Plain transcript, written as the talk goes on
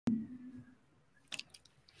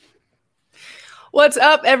What's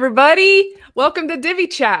up, everybody? Welcome to Divi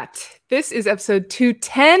Chat. This is episode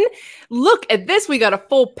 210. Look at this. We got a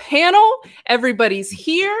full panel. Everybody's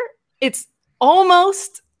here. It's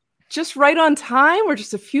almost just right on time. We're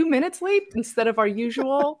just a few minutes late instead of our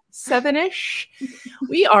usual 7-ish.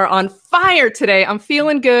 We are on fire today. I'm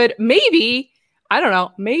feeling good. Maybe, I don't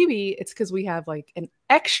know, maybe it's because we have like an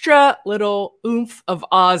extra little oomph of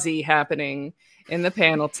Aussie happening in the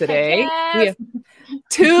panel today. Yes. We have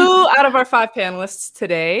 2 out of our 5 panelists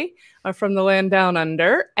today are from the land down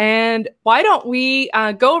under. And why don't we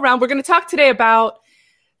go around? We're going to talk today about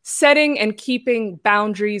setting and keeping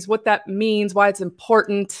boundaries, what that means, why it's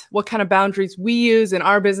important, what kind of boundaries we use in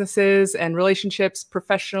our businesses and relationships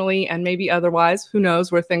professionally and maybe otherwise. Who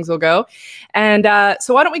knows where things will go. And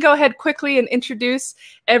so why don't we go ahead quickly and introduce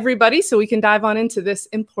everybody so we can dive on into this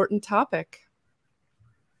important topic.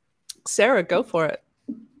 Sarah, go for it.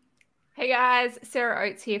 Hey guys, Sarah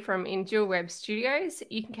Oates here from Endure Web Studios.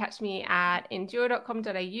 You can catch me at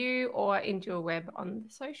endure.com.au or Endure Web on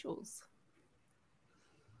the socials.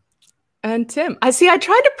 And Tim, I tried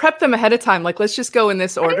to prep them ahead of time. Like, let's just go in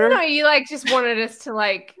this order. I didn't know you just wanted us to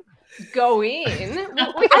go in.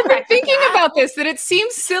 I've been thinking about this, that it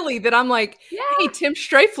seems silly that I'm like, hey, Tim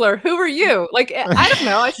Streifler, who are you? Like, I don't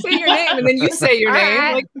know. I say your name and then you say your name.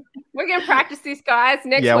 Right. Like, we're going to practice this, guys.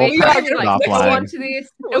 Next we'll week, practice we're it let's go offline. on to this.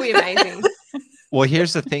 It'll be amazing. Well,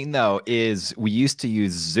 here's the thing, though, is we used to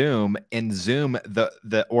use Zoom. In Zoom,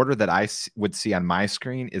 the order that I would see on my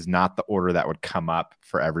screen is not the order that would come up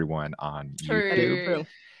for everyone on YouTube. True.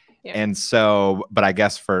 Yeah. And so, but I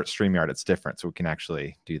guess for StreamYard, it's different. So we can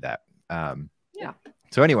actually do that. Yeah.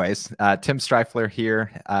 So anyways, Tim Streifler here,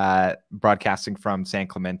 broadcasting from San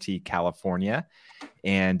Clemente, California.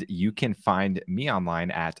 And you can find me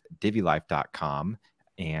online at divilife.com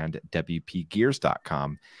and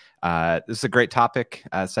wpgears.com. This is a great topic,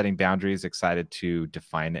 setting boundaries. Excited to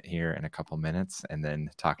define it here in a couple minutes and then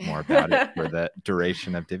talk more about it for the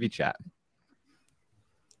duration of Divi Chat.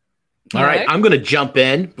 All right, I'm going to jump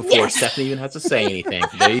in before Stephanie even has to say anything.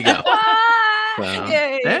 There you go.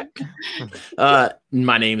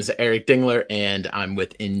 My name is Eric Dingler, and I'm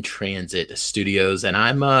with In Transit Studios, and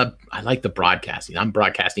I like the broadcasting. I'm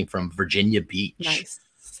broadcasting from Virginia Beach. Nice.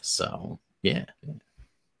 So, yeah.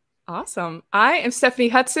 Awesome. I am Stephanie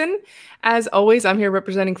Hudson. As always, I'm here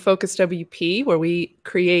representing Focus WP, where we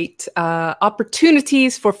create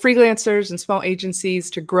opportunities for freelancers and small agencies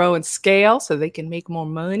to grow and scale so they can make more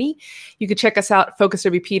money. You can check us out at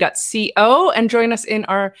focuswp.co and join us in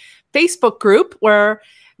our Facebook group, where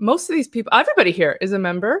most of these people, everybody here is a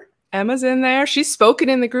member. Emma's in there. She's spoken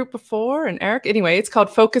in the group before. And Eric, anyway, it's called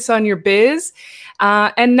Focus on Your Biz.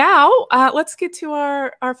 And now let's get to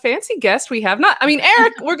our fancy guest we have.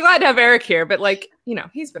 Eric, we're glad to have Eric here, but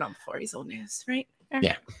he's been on before. He's old news, right? Eric?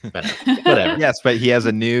 Yeah, whatever. Yes, but he has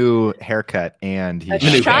a new haircut and he's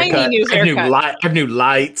A shiny new haircut. I have new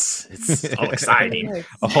lights. It's all exciting.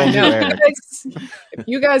 a whole new Eric. If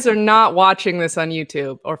you guys are not watching this on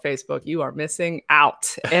YouTube or Facebook, you are missing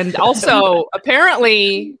out. And also,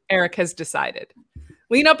 apparently, Eric has decided.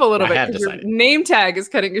 Lean up a little bit because your name tag is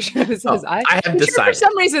cutting your show. It says, I have decided. For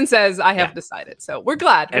some reason says, I have decided. So we're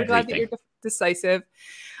glad. We're glad that you're decisive.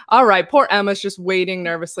 All right. Poor Emma's just waiting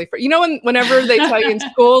nervously for, whenever they tell you in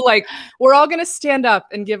school, we're all going to stand up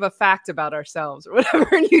and give a fact about ourselves or whatever.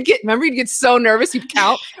 And you'd get so nervous. You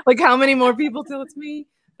count how many more people till it's me.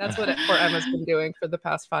 That's what poor Emma's been doing for the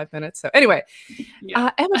past 5 minutes. So anyway,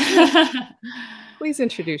 Emma, please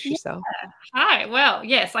introduce yourself. Hi. Well,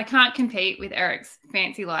 yes, I can't compete with Eric's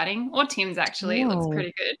fancy lighting or Tim's actually. It looks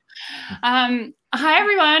pretty good. Hi,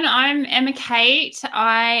 everyone. I'm Emma Kate.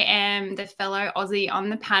 I am the fellow Aussie on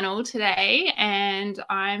the panel today, and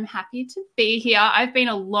I'm happy to be here. I've been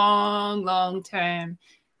a long-term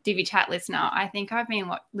Divi Chat listener. I think I've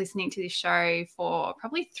been listening to this show for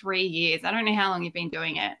probably 3 years. I don't know how long you've been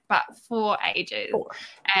doing it, but for ages.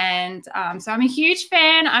 And so I'm a huge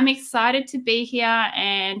fan. I'm excited to be here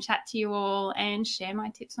and chat to you all and share my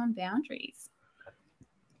tips on boundaries.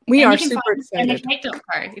 We are super excited.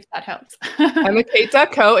 EmmaKate.co, if that helps.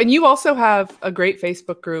 EmmaKate.co. And you also have a great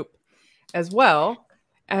Facebook group as well.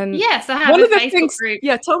 And yes, I have a Facebook group.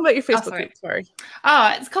 Yeah, tell them about your Facebook group. Sorry.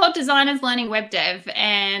 Oh, it's called Designers Learning Web Dev.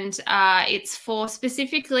 And it's for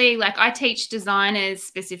specifically, I teach designers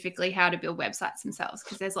specifically how to build websites themselves,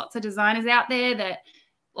 because there's lots of designers out there that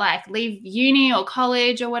leave uni or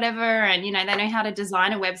college or whatever, and they know how to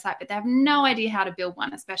design a website, but they have no idea how to build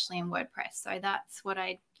one, especially in WordPress. So that's what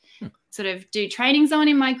I sort of do trainings on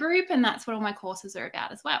in my group, and that's what all my courses are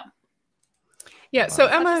about as well. Yeah, so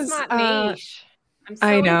Emma's smart niche.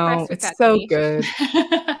 I know, it's so good.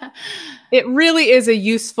 It really is a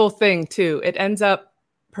useful thing too. It ends up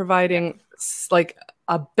providing like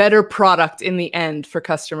a better product in the end for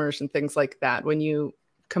customers and things like that when you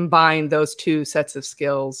combine those two sets of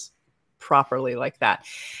skills properly like that.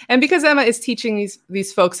 And because Emma is teaching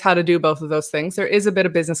these folks how to do both of those things, there is a bit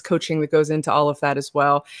of business coaching that goes into all of that as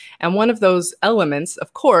well. And one of those elements,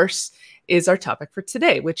 of course, is our topic for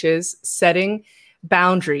today, which is setting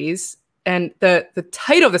boundaries. And the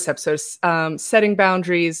title of this episode is Setting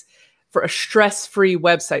Boundaries for a Stress-Free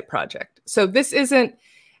Website Project. So this is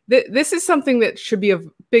something that should be of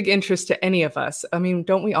big interest to any of us. I mean,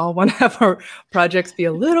 don't we all want to have our projects be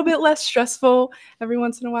a little bit less stressful every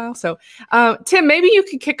once in a while? So, Tim, maybe you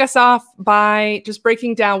could kick us off by just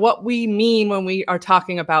breaking down what we mean when we are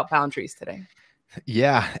talking about boundaries today.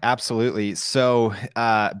 Yeah, absolutely. So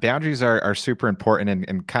boundaries are super important,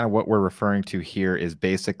 and kind of what we're referring to here is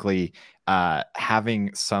basically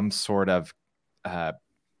having some sort of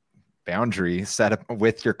boundary set up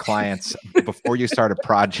with your clients before you start a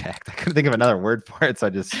project. I couldn't think of another word for it, so I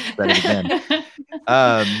just said it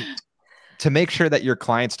again. To make sure that your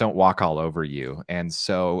clients don't walk all over you. And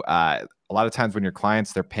so a lot of times when your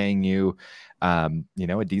clients, they're paying you, a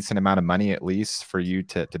decent amount of money at least for you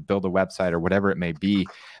to build a website or whatever it may be,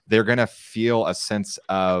 they're going to feel a sense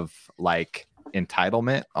of like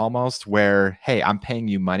entitlement almost, where, hey, I'm paying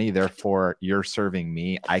you money, therefore you're serving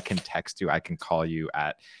me. I can text you, I can call you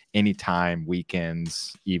at any time,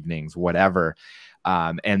 weekends, evenings, whatever.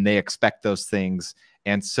 And they expect those things.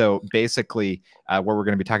 And so basically what we're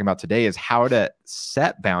going to be talking about today is how to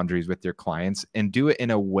set boundaries with your clients and do it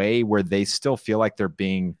in a way where they still feel like they're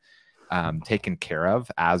being taken care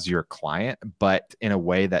of as your client, but in a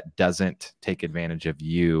way that doesn't take advantage of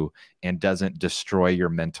you and doesn't destroy your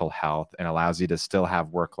mental health and allows you to still have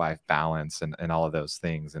work-life balance and all of those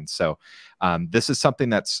things. And so this is something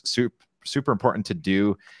that's super important to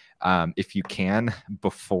do if you can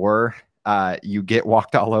before you get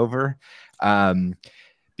walked all over.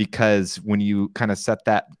 Because when you kind of set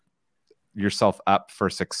that yourself up for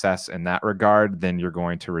success in that regard, then you're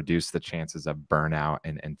going to reduce the chances of burnout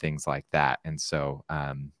and things like that. And so,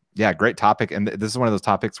 yeah, great topic. And this is one of those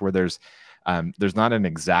topics where there's not an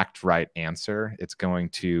exact right answer. It's going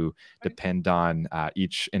to depend on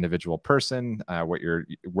each individual person,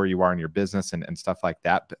 where you are in your business and stuff like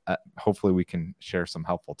that. But hopefully we can share some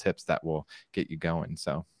helpful tips that will get you going.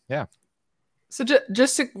 So, yeah. So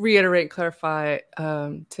just to reiterate, clarify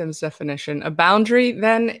Tim's definition, a boundary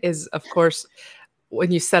then is, of course, when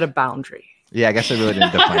you set a boundary. Yeah, I guess I really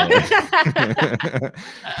didn't define it.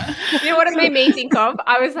 You know what it made me think of?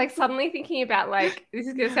 I was like suddenly thinking about like, this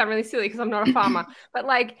is going to sound really silly because I'm not a farmer, but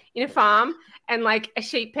like in a farm and like a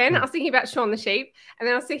sheep pen, I was thinking about Shaun the Sheep. And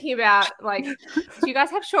then I was thinking about like, do you guys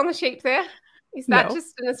have Shaun the Sheep there? Is that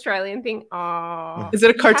just an Australian thing? Oh, is it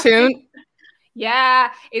a cartoon?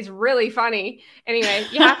 Yeah, it's really funny. Anyway,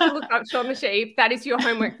 you have to look up Shaun the Sheep. That is your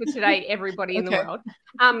homework for today, everybody in the world.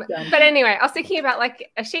 But anyway, I was thinking about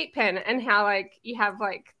like a sheep pen and how like you have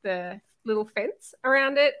like the little fence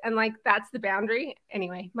around it and like that's the boundary.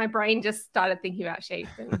 Anyway, my brain just started thinking about sheep.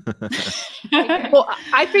 And... Well,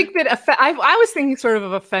 I think that I was thinking sort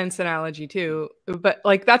of a fence analogy too, but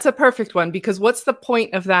like that's a perfect one because what's the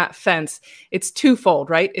point of that fence? It's twofold,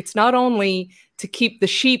 right? It's not only to keep the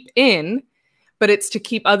sheep in, but it's to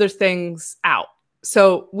keep other things out.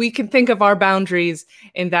 So we can think of our boundaries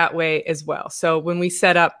in that way as well. So when we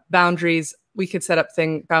set up boundaries, we could set up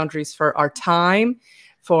boundaries for our time,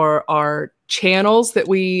 for our channels that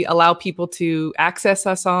we allow people to access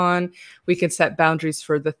us on. We can set boundaries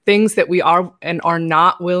for the things that we are and are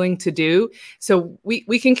not willing to do. So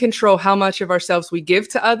we can control how much of ourselves we give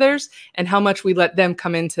to others and how much we let them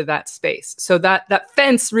come into that space. So that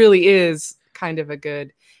fence really is kind of a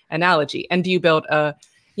good analogy. And do you build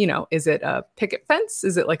is it a picket fence?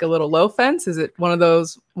 Is it like a little low fence? Is it one of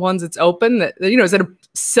those ones that's open that, is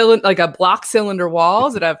it like a block cylinder wall?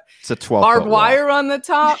 Does it have it's a 12 barbed wire on the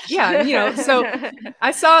top? Yeah. So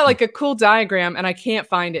I saw like a cool diagram and I can't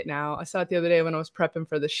find it now. I saw it the other day when I was prepping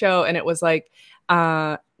for the show. And it was like,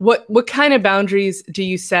 what kind of boundaries do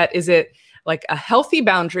you set? Is it like a healthy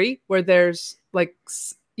boundary where there's like,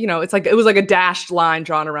 it's like it was like a dashed line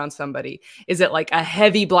drawn around somebody. Is it like a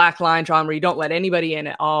heavy black line drawn where you don't let anybody in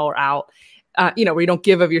at all or out? Where you don't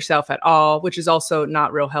give of yourself at all, which is also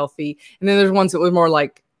not real healthy. And then there's ones that were more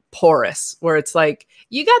like porous, where it's like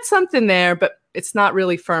you got something there, but it's not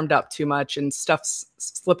really firmed up too much and stuff's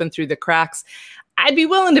slipping through the cracks. I'd be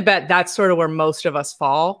willing to bet that's sort of where most of us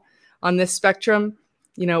fall on this spectrum.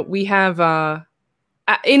 We have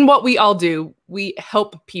in what we all do, we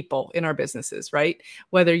help people in our businesses, right?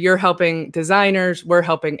 Whether you're helping designers, we're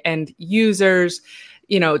helping end users.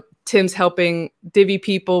 Tim's helping Divi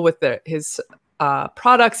people with his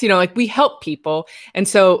products, like we help people. And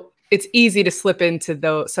so it's easy to slip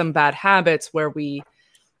into some bad habits where we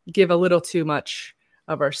give a little too much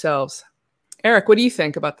of ourselves. Eric, what do you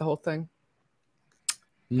think about the whole thing?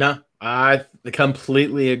 No, I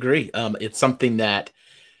completely agree. It's something that,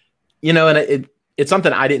 and it's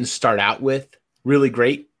something I didn't start out with really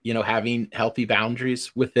great, having healthy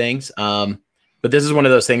boundaries with things. But this is one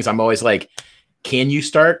of those things I'm always like, can you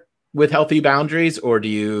start with healthy boundaries, or do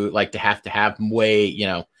you like to have way,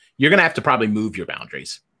 you're going to have to probably move your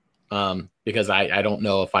boundaries, because I don't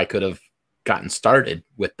know if I could have gotten started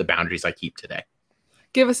with the boundaries I keep today.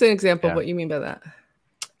 Give us an example of what you mean by that.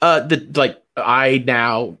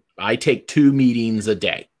 I take 2 meetings a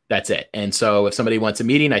day. That's it. And so if somebody wants a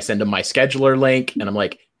meeting, I send them my scheduler link and I'm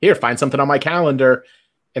like, here, find something on my calendar.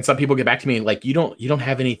 And some people get back to me like, you don't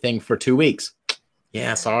have anything for 2 weeks.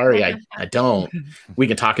 Yeah, sorry, I don't. We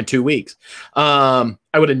can talk in 2 weeks. I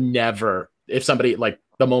would have never, if somebody, like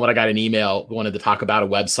the moment I got an email wanted to talk about a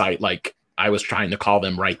website, like I was trying to call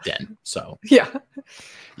them right then. So yeah.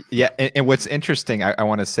 And what's interesting, I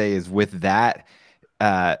want to say, is with that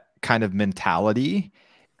kind of mentality,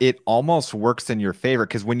 it almost works in your favor,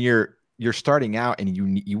 because when you're starting out and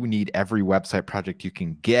you need every website project you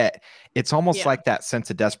can get, it's almost like that sense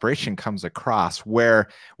of desperation comes across, where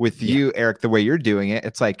with you, Eric, the way you're doing it,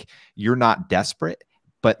 it's like you're not desperate,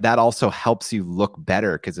 but that also helps you look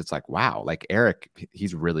better, because it's like, wow, like Eric,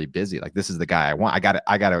 he's really busy. Like, this is the guy I want. I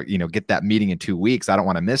gotta, get that meeting in 2 weeks. I don't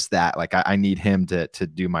want to miss that. Like, I need him to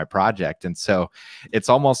do my project. And so it's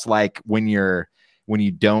almost like when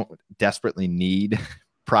you don't desperately need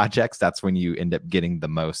projects, that's when you end up getting the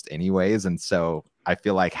most anyways. And so I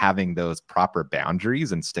feel like having those proper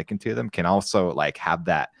boundaries and sticking to them can also like have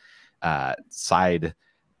that side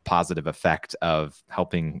positive effect of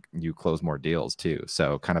helping you close more deals too.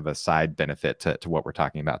 So kind of a side benefit to what we're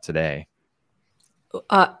talking about today.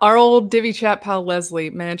 Our old Divi chat pal,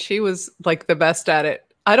 Leslie, man, she was like the best at it.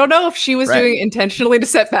 I don't know if she was doing intentionally to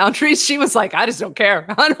set boundaries. She was like, I just don't care.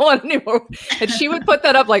 I don't want any more. And she would put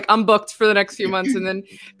that up like, I'm booked for the next few months. And then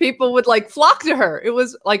people would like flock to her. It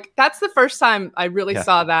was like, that's the first time I really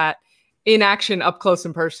saw that in action up close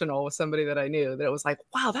and personal with somebody that I knew, that it was like,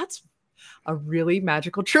 wow, that's a really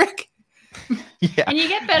magical trick. And you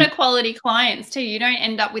get better quality clients too. You don't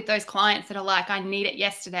end up with those clients that are like, I need it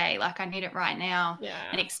yesterday, like I need it right now,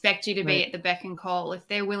 and expect you to be at the beck and call. If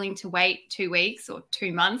they're willing to wait 2 weeks or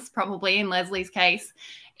 2 months, probably in Leslie's case,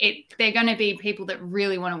 they're going to be people that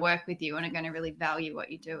really want to work with you and are going to really value what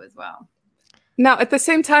you do as well. Now, at the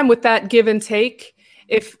same time, with that give and take,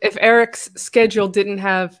 if Eric's schedule didn't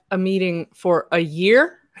have a meeting for a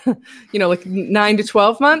year, like 9 to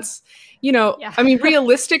 12 months, I mean,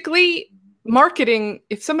 realistically, marketing,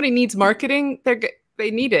 if somebody needs marketing, they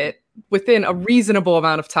need it within a reasonable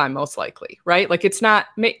amount of time, most likely, right? Like, it's not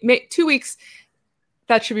 2 weeks,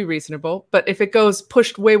 that should be reasonable. But if it goes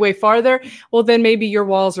pushed way, way farther, well, then maybe your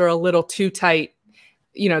walls are a little too tight.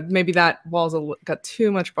 Maybe that wall's got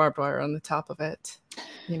too much barbed wire on the top of it,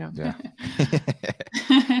 Yeah.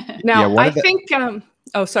 Now, I think,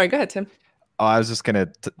 oh, sorry, go ahead, Tim. Oh, I was just going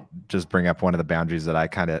to just bring up one of the boundaries that I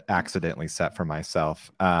kind of accidentally set for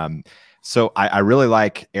myself. So I really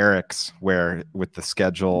like Eric's, where with the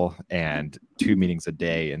schedule and 2 meetings a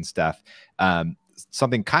day and stuff.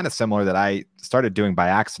 Something kind of similar that I started doing by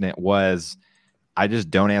accident was I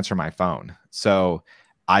just don't answer my phone. So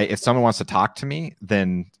if someone wants to talk to me,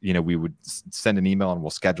 then, we would send an email and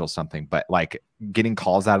we'll schedule something. But like getting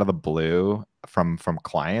calls out of the blue from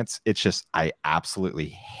clients, it's just, I absolutely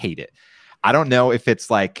hate it. I don't know if it's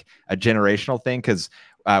like a generational thing, because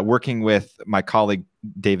working with my colleague,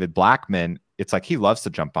 David Blackman, it's like he loves to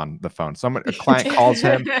jump on the phone. A client calls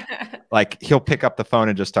him, like he'll pick up the phone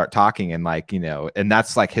and just start talking, and like, and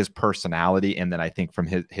that's like his personality. And then I think from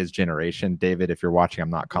his generation, David, if you're watching, I'm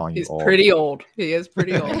not calling you old. He's pretty old. He is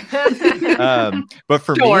pretty old. But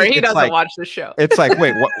for me, he doesn't watch the show. It's like,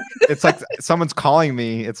 wait, what? It's like someone's calling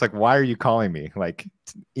me. It's like, why are you calling me? Like,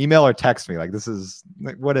 email or text me. Like, this is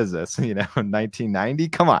like, what is this? 1990?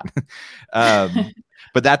 Come on.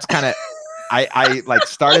 But that's kind of, I like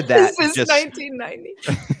started that. This is 1990.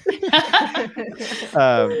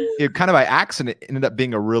 It kind of by accident ended up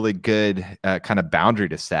being a really good kind of boundary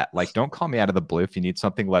to set. Like, don't call me out of the blue. If you need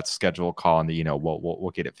something, let's schedule a call, and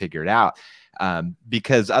we'll get it figured out.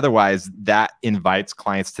 Because otherwise, that invites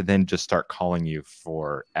clients to then just start calling you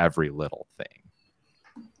for every little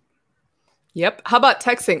thing. Yep. How about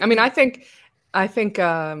texting? I mean, I think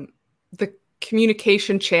the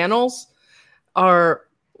communication channels are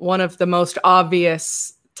one of the most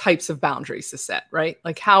obvious types of boundaries to set, right?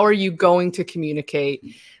 Like, how are you going to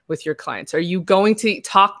communicate with your clients? Are you going to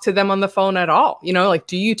talk to them on the phone at all? You know, like,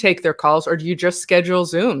 do you take their calls or do you just schedule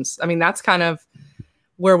Zooms? I mean, that's kind of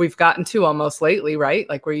where we've gotten to almost lately, right?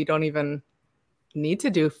 Like, where you don't even need to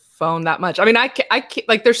do phone that much. I mean, I can't,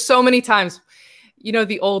 like, there's so many times, you know,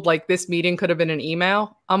 the old, like, this meeting could have been an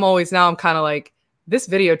email. I'm kind of like, this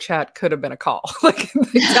video chat could have been a call. Like,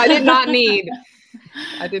 I did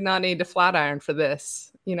not need to flat iron for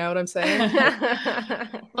this. You know what I'm saying?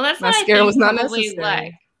 Well, that's mascara was not necessary.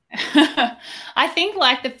 Like, I think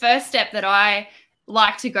like the first step that I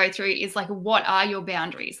like to go through is like, what are your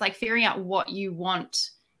boundaries? Like figuring out what you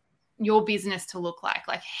want your business to look like.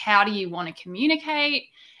 Like, how do you want to communicate?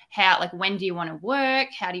 Like, when do you want to work?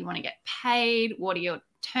 How do you want to get paid? What are your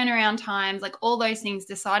turnaround times? Like all those things,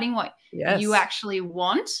 deciding what you actually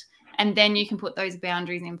want. And then you can put those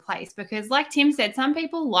boundaries in place, because like Tim said, some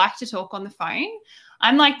people like to talk on the phone.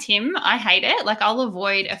 I'm like Tim, I hate it. Like, I'll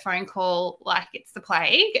avoid a phone call like it's the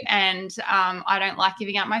plague. And I don't like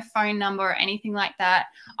giving out my phone number or anything like that.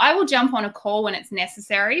 I will jump on a call when it's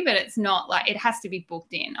necessary, but it's not like, it has to be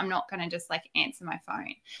booked in. I'm not going to just like answer my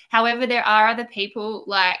phone. However, there are other people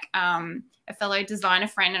like a fellow designer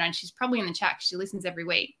friend, and she's probably in the chat because she listens every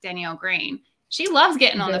week, Danielle Green. She loves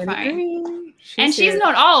getting on the phone. She's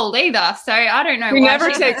not old either, so I don't know. She never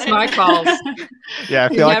takes my calls. Yeah, I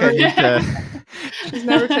feel like I need to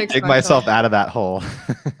never takes dig myself out of that hole.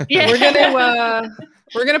 Yeah.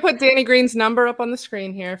 We're gonna put Danny Green's number up on the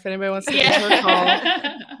screen here if anybody wants to give her a call.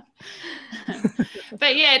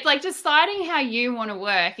 But yeah, it's like deciding how you want to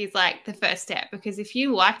work is like the first step, because if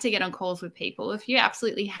you like to get on calls with people, if you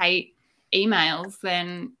absolutely hate emails,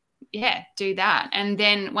 then yeah, do that. And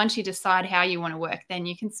then once you decide how you want to work, then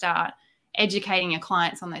you can start educating your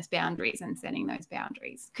clients on those boundaries and setting those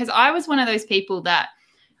boundaries. Because I was one of those people that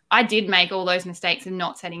I did make all those mistakes of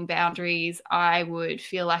not setting boundaries. I would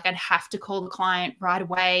feel like I'd have to call the client right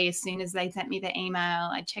away as soon as they sent me the email.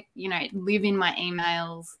 I'd check, live in my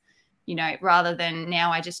emails, rather than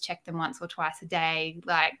now I just check them once or twice a day.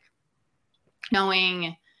 Like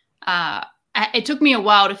knowing, it took me a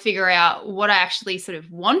while to figure out what I actually sort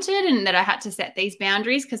of wanted, and that I had to set these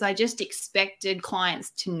boundaries, because I just expected clients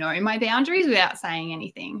to know my boundaries without saying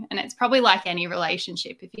anything. And it's probably like any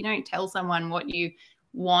relationship. If you don't tell someone what you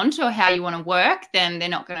want or how you want to work, then they're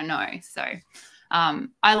not going to know. So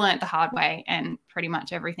I learned the hard way, and pretty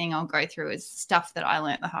much everything I'll go through is stuff that I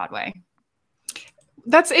learned the hard way.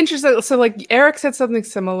 That's interesting. So like Eric said something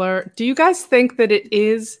similar. Do you guys think that it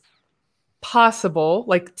is possible?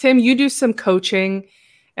 Like Tim, you do some coaching,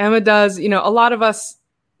 Emma does, a lot of us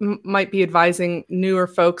might be advising newer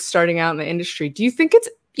folks starting out in the industry. Do you think it's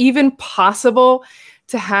even possible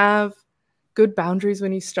to have good boundaries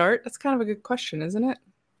when you start? That's kind of a good question, isn't it?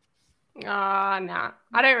 No,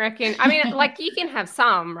 I don't reckon. I mean, like you can have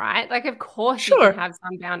some, right? Like, of course you can have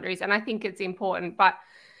some boundaries, and I think it's important. But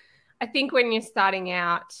I think when you're starting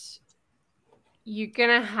out, you're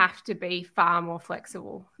going to have to be far more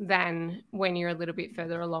flexible than when you're a little bit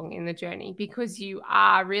further along in the journey, because you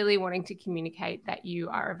are really wanting to communicate that you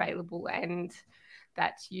are available and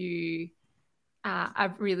that you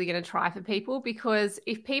are really going to try for people. Because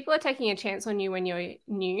if people are taking a chance on you when you're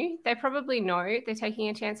new, they probably know they're taking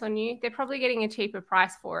a chance on you. They're probably getting a cheaper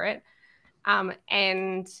price for it.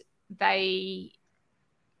 And they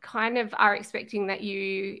kind of are expecting that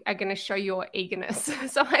you are going to show your eagerness.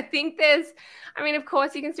 So I think of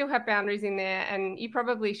course you can still have boundaries in there, and you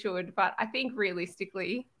probably should, but I think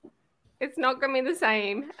realistically it's not going to be the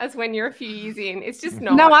same as when you're a few years in. It's just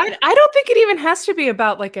not. No, I don't think it even has to be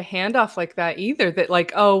about like a handoff like that either, that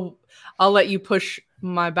like, oh, I'll let you push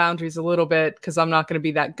my boundaries a little bit because I'm not going to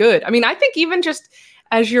be that good. I mean, I think even just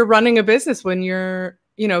as you're running a business, when you're,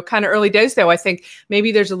 kind of early days though, I think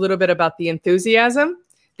maybe there's a little bit about the enthusiasm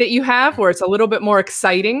that you have where it's a little bit more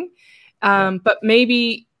exciting. But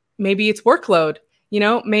maybe it's workload,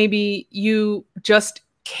 maybe you just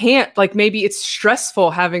can't, like maybe it's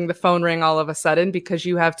stressful having the phone ring all of a sudden because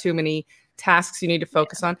you have too many tasks you need to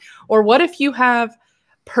focus on. Or what if you have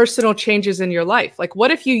personal changes in your life? Like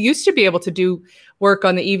what if you used to be able to do work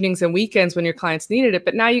on the evenings and weekends when your clients needed it,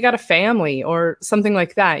 but now you got a family or something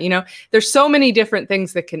like that? There's so many different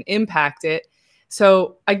things that can impact it.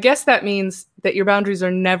 So I guess that means that your boundaries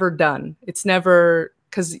are never done. It's never,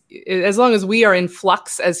 because as long as we are in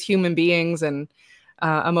flux as human beings and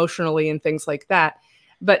emotionally and things like that.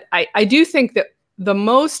 But I do think that the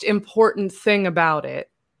most important thing about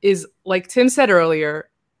it is, like Tim said earlier,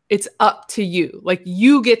 it's up to you. Like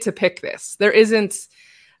you get to pick this. There isn't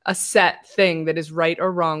a set thing that is right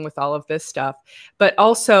or wrong with all of this stuff. But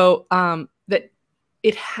also that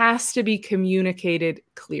it has to be communicated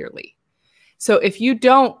clearly. So if you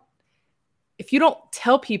don't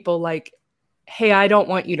tell people like, hey, I don't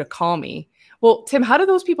want you to call me. Well, Tim, how do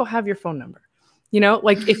those people have your phone number? You know,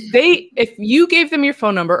 like if you gave them your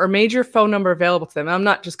phone number or made your phone number available to them, I'm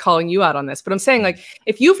not just calling you out on this, but I'm saying like,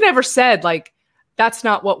 if you've never said like, that's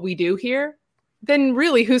not what we do here, then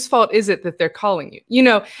really whose fault is it that they're calling you? You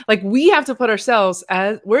know, like we have to put ourselves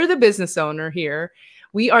as, we're the business owner here.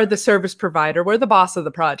 We are the service provider. We're the boss of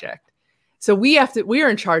the project. So we are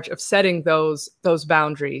in charge of setting those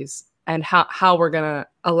boundaries and how we're going to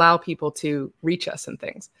allow people to reach us and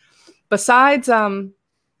things. Besides,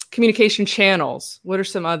 communication channels, what are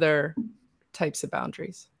some other types of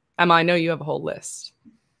boundaries? Emma, I know you have a whole list.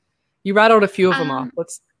 You rattled a few of them off.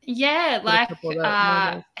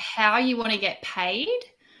 How you want to get paid.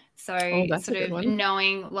 So sort of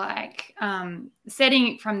knowing like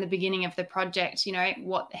setting from the beginning of the project, you know,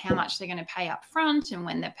 how much they're going to pay up front and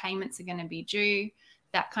when their payments are going to be due,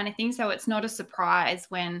 that kind of thing. So it's not a surprise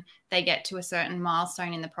when they get to a certain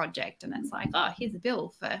milestone in the project and it's like, oh, here's a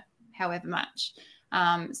bill for however much.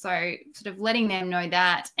 So sort of letting them know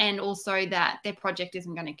that, and also that their project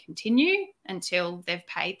isn't going to continue until they've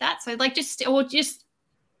paid that. So like just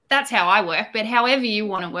that's how I work, but however you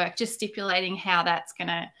want to work, just stipulating how that's going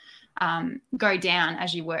to go down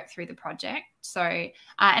as you work through the project. So,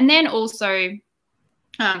 and then also,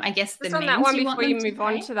 I guess just on that one before you move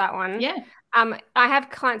on to that one. Yeah. I have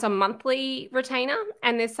clients on monthly retainer,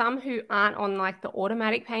 and there's some who aren't on like the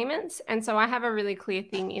automatic payments. And so I have a really clear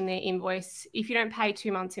thing in their invoice. If you don't pay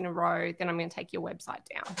 2 months in a row, then I'm going to take your website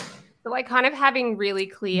down. So like kind of having really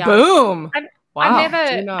clear. Boom. I've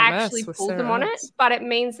never actually pulled them on it, but it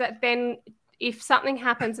means that then if something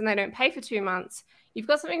happens and they don't pay for 2 months, you've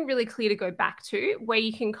got something really clear to go back to where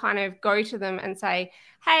you can kind of go to them and say,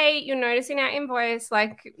 hey, you're noticing our invoice,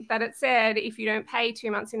 like that it said, if you don't pay 2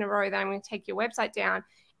 months in a row, then I'm going to take your website down.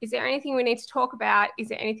 Is there anything we need to talk about? Is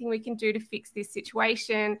there anything we can do to fix this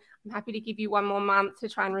situation? I'm happy to give you 1 more month to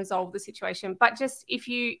try and resolve the situation. But just if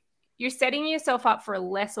you're setting yourself up for a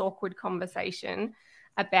less awkward conversation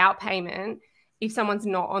about payment, if someone's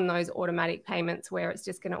not on those automatic payments where it's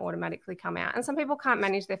just going to automatically come out. And some people can't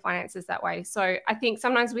manage their finances that way. So I think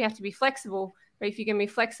sometimes we have to be flexible, but if you're going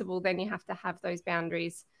to be flexible, then you have to have those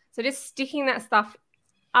boundaries. So just sticking that stuff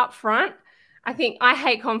up front, I think I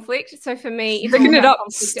hate conflict. So for me,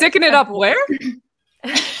 sticking it up where?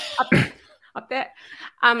 up there.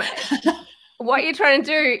 What you're trying to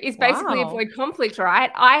do is basically avoid conflict,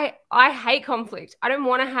 right? I hate conflict. I don't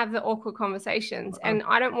want to have the awkward conversations, and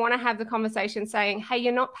I don't want to have the conversation saying, hey,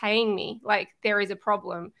 you're not paying me. Like there is a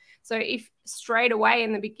problem. So if straight away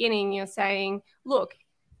in the beginning you're saying, look,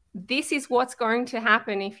 this is what's going to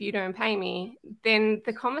happen if you don't pay me, then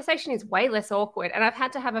the conversation is way less awkward. And I've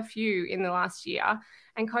had to have a few in the last year,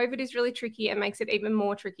 and COVID is really tricky and makes it even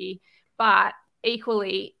more tricky. But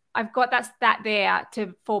equally, I've got that there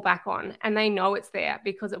to fall back on, and they know it's there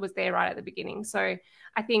because it was there right at the beginning. So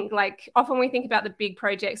I think like often we think about the big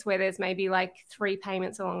projects where there's maybe like 3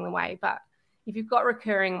 payments along the way, but if you've got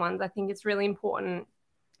recurring ones, I think it's really important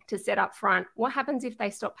to set up front what happens if they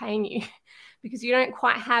stop paying you, because you don't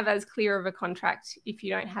quite have as clear of a contract if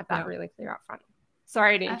you don't have that really clear up front.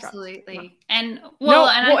 Sorry to interrupt. Absolutely. And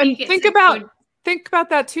think about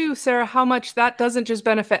that too, Sarah, how much that doesn't just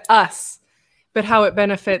benefit us, but how it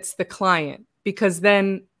benefits the client, because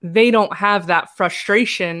then they don't have that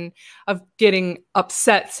frustration of getting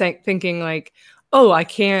upset, thinking like, oh, I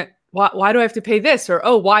can't, why do I have to pay this? Or,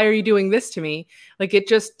 oh, why are you doing this to me? Like it's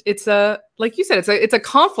like you said, it's a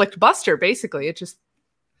conflict buster, basically. It just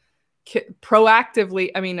proactively,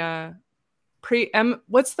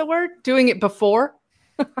 what's the word? Doing it before?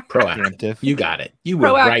 Proactive. You got it. You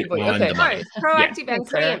were right on the money. Proactive and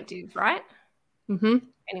preemptive, right? Mm-hmm.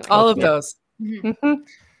 Anyway, all of those. Mm-hmm.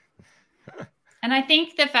 And I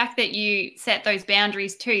think the fact that you set those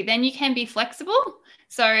boundaries too, then you can be flexible.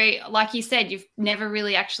 So like you said, you've never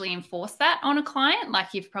really actually enforced that on a client.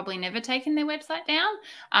 Like you've probably never taken their website down.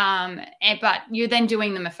 But you're then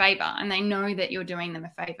doing them a favor, and they know that you're doing them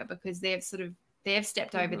a favor because they've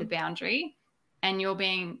stepped over the boundary, and you're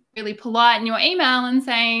being really polite in your email and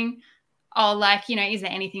saying, oh, like, you know, is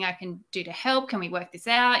there anything I can do to help? Can we work this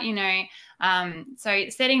out? You know, so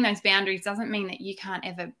setting those boundaries doesn't mean that you can't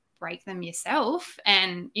ever break them yourself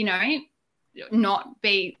and, you know, not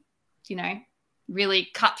be, you know, really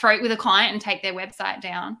cutthroat with a client and take their website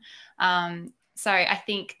down. So I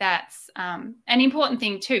think that's an important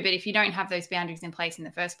thing too. But if you don't have those boundaries in place in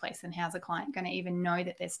the first place, then how's a client going to even know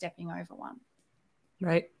that they're stepping over one?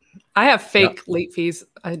 Right. I have fake late fees.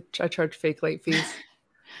 I charge fake late fees.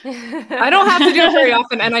 I don't have to do it very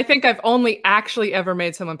often. And I think I've only actually ever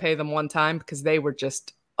made someone pay them one time because they were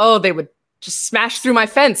just, they would just smash through my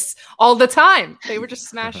fence all the time. They were just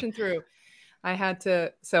smashing through. I had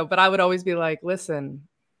to, but I would always be like, listen,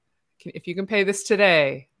 if you can pay this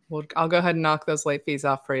today, I'll go ahead and knock those late fees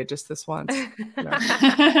off for you just this once. Nice.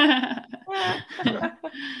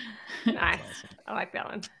 I like that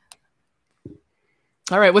one.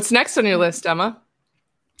 All right. What's next on your list, Emma?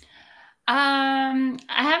 I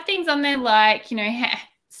have things on there like,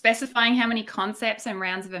 specifying how many concepts and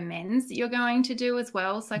rounds of amends that you're going to do as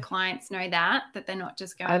well. So clients know that they're not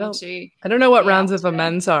just going to. I don't know what rounds of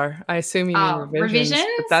amends are. I assume you mean revisions.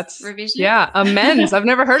 But that's revisions. Yeah, amends. I've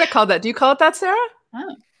never heard it called that. Do you call it that, Sarah?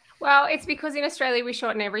 Oh. Well, it's because in Australia we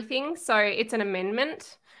shorten everything. So it's an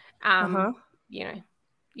amendment. You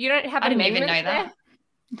don't have I didn't amendments even know that.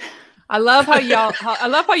 there. I love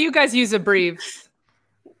how you guys use abbreves.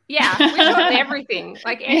 Yeah, we shorten everything.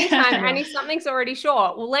 Like anytime, and if something's already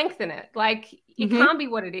short, we'll lengthen it. Like it can't be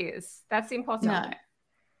what it is. That's impossible. No.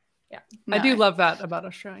 Yeah. No. I do love that about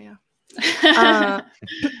Australia. Oh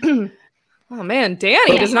man,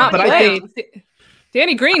 Danny does not play.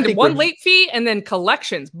 Danny Green did one late fee and then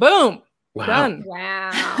collections. Boom. Wow. Done.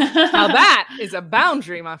 Wow. Now that is a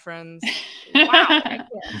boundary, my friends. Wow.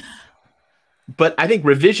 But I think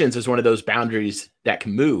revisions is one of those boundaries that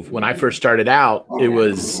can move. When I first started out, it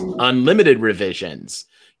was unlimited revisions.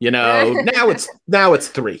 Now it's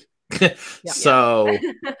 3. So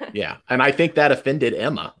yeah. And I think that offended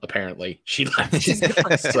Emma, apparently. She left. She's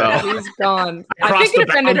gone. So she's gone. I think it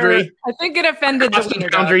offended her. I think it offended the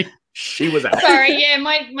boundary. She was out. Sorry, yeah,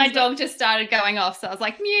 my dog just started going off, so I was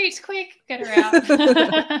like, mute, quick, get her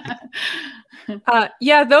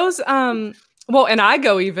out. Those well, and I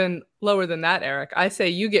go even lower than that, Eric. I say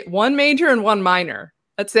you get 1 major and 1 minor.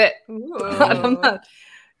 That's it. I'm not,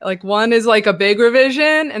 like one is like a big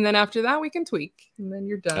revision, and then after that we can tweak, and then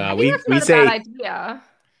you're done. We say, bad idea.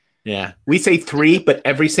 Yeah, we say 3, but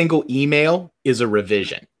every single email is a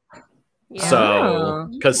revision. Yeah. So,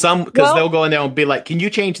 because they'll go in there and be like, "Can you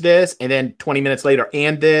change this?" And then 20 minutes later,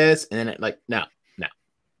 and this, and then no. Yeah.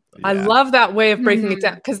 I love that way of breaking it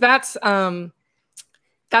down because that's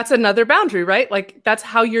another boundary, right? Like that's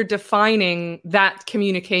how you're defining that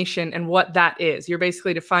communication and what that is. You're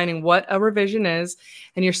basically defining what a revision is,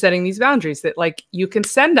 and you're setting these boundaries that like you can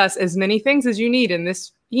send us as many things as you need in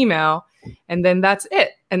this email, and then that's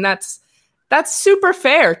it. And that's super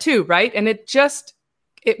fair too, right? And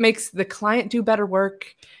it makes the client do better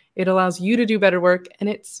work. It allows you to do better work, and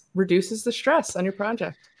it reduces the stress on your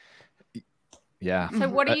project. Yeah. So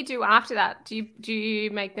what do you do after that? Do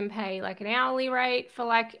you make them pay like an hourly rate for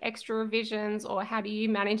like extra revisions, or how do you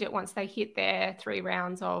manage it once they hit their 3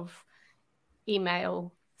 rounds of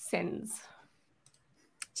email sends?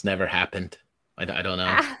 It's never happened. I don't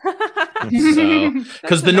know. So,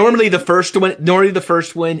 because normally the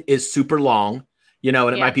first one is super long. And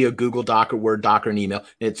it might be a Google Doc or Word Doc or an email.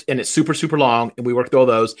 It's super, super long, and we work through all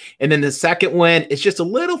those. And then the second one, it's just a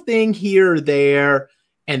little thing here or there.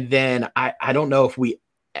 And then I don't know if we,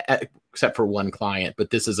 except for one client,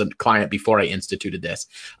 but this is a client before I instituted this.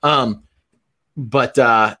 But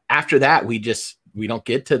after that, we don't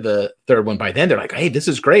get to the third one. By then they're like, "Hey, this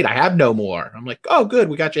is great. I have no more." I'm like, "Oh, good.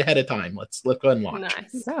 We got you ahead of time. Let's go ahead and launch."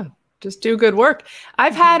 Nice. Yeah. Just do good work.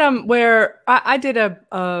 I've had where I did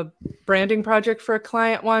a branding project for a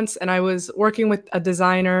client once, and I was working with a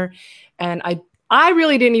designer, and I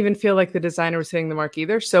really didn't even feel like the designer was hitting the mark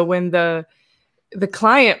either. So when the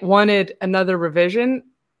client wanted another revision,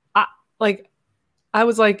 I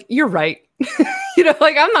was like, "You're right."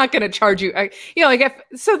 I'm not going to charge you.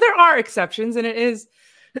 So there are exceptions, and it is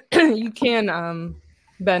you can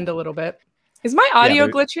bend a little bit. Is my audio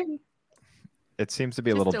glitching? It seems to be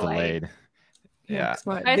a little delayed. Yeah.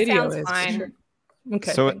 My video sounds fine.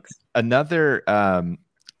 Okay. So thanks. Another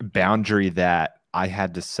boundary that I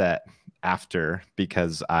had to set after,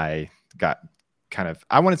 because I got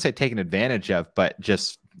I wouldn't say taken advantage of, but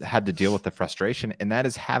just had to deal with the frustration. And that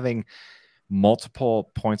is having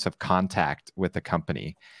multiple points of contact with the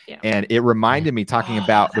company. Yeah. And it reminded me talking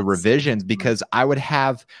about the revisions, because I would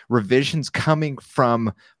have revisions coming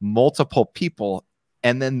from multiple people,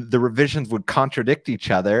 and then the revisions would contradict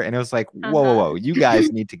each other. And it was like, whoa, you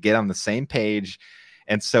guys need to get on the same page.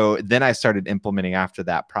 And so then I started implementing after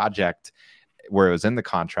that project where it was in the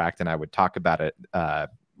contract, and I would talk about it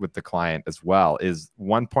with the client as well is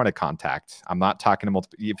one point of contact. I'm not talking to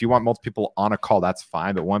multiple. If you want multiple people on a call, that's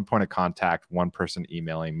fine. But one point of contact, one person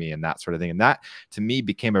emailing me and that sort of thing. And that to me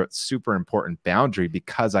became a super important boundary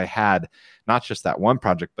because I had not just that one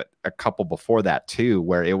project, but a couple before that too,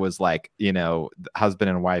 where it was like, you know, husband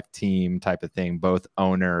and wife team type of thing, both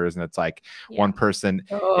owners. And it's like one person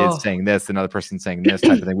is saying this, another person saying this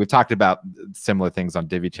type of thing. We've talked about similar things on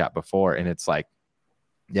DiviChat before. And it's like,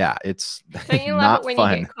 yeah, it's don't you love it when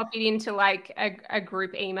fun. you get copied into like a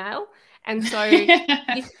group email? And so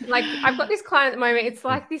like I've got this client at the moment, it's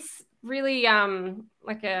like this really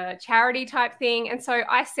like a charity type thing. And so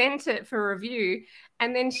I sent it for review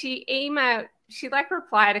and then she like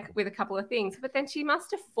replied with a couple of things, but then she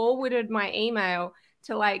must have forwarded my email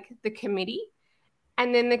to like the committee.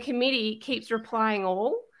 And then the committee keeps replying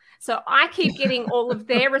all. So I keep getting all of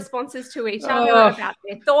their responses to each other about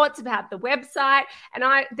their thoughts about the website. And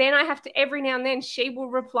then I have to, every now and then she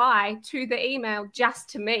will reply to the email just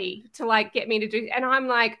to me to like get me to do. And I'm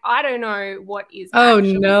like, I don't know what is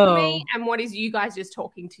actually for me and what is you guys just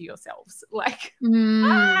talking to yourselves. Like,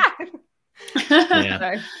 yeah.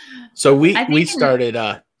 So we started,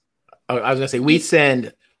 I was going to say, we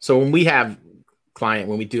send, so when we have client,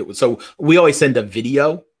 when we do it, so we always send a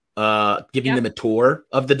video giving them a tour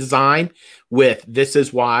of the design with this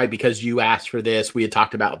is why, because you asked for this, we had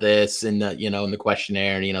talked about this in the, you know, in the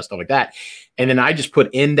questionnaire and, you know, stuff like that. And then I just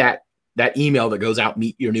put in that email that goes out,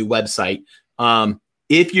 meet your new website.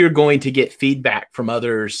 If you're going to get feedback from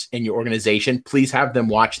others in your organization, please have them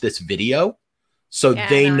watch this video so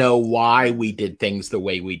they know why we did things the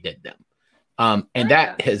way we did them. And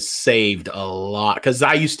that has saved a lot because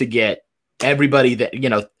I used to get everybody that, you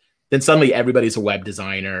know, then suddenly everybody's a web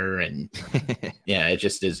designer and yeah, it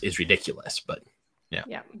just is ridiculous. But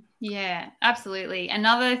yeah, absolutely.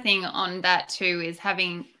 Another thing on that too is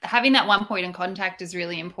having that one point of contact is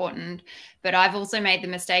really important. But I've also made the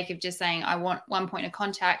mistake of just saying I want one point of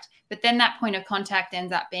contact, but then that point of contact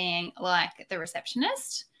ends up being like the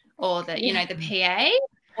receptionist or the you know the PA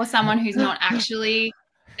or someone who's not actually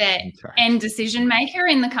the end decision maker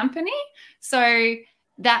in the company. So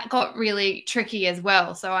that got really tricky as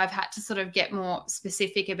well. So I've had to sort of get more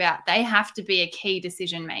specific about they have to be a key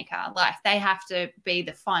decision maker. Like they have to be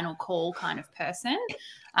the final call kind of person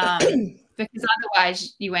because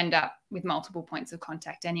otherwise you end up with multiple points of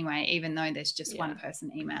contact anyway, even though there's just one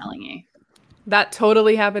person emailing you. That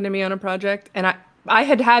totally happened to me on a project. And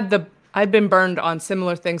I'd been burned on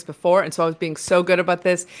similar things before. And so I was being so good about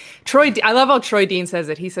this. I love how Troy Dean says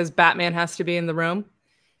it. He says Batman has to be in the room.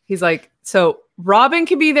 He's like, so Robin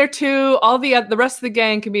can be there too. All the rest of the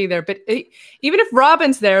gang can be there. But even if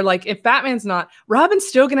Robin's there, like if Batman's not, Robin's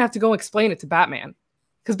still going to have to go explain it to Batman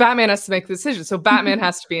because Batman has to make the decision. So Batman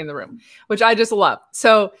has to be in the room, which I just love.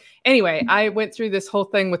 So anyway, I went through this whole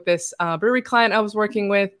thing with this brewery client I was working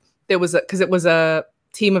with. It was because it was a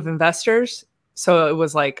team of investors. So it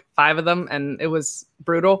was like 5 of them and it was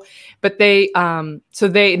brutal. But they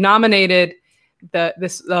nominated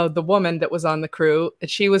the woman that was on the crew, and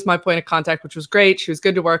she was my point of contact, which was great. She was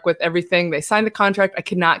good to work with, everything. They signed the contract. I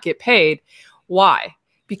could not get paid. Why?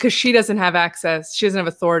 Because she doesn't have access. She doesn't have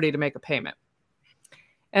authority to make a payment.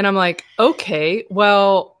 And I'm like, okay,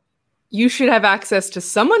 well, you should have access to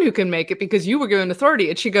someone who can make it because you were given authority.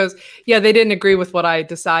 And she goes, yeah, they didn't agree with what I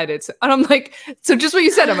decided. And I'm like, so just what you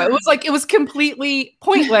said, Emma, it was completely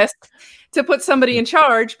pointless to put somebody in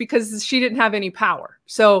charge because she didn't have any power.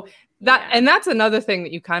 So and that's another thing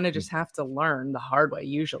that you kind of just have to learn the hard way,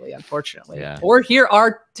 usually, unfortunately, or hear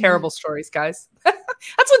our terrible stories, guys. That's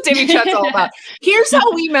what DiviChat's all about. Here's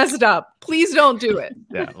how we messed up. Please don't do it.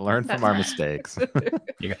 Yeah, learn from our mistakes.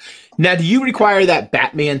 Now, do you require that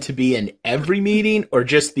Batman to be in every meeting or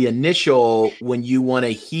just the initial when you want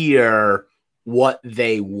to hear what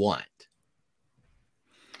they want?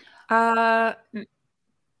 What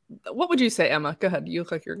would you say, Emma? Go ahead. You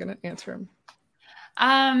look like you're going to answer him.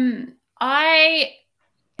 I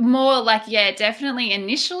more like, definitely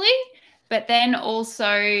initially, but then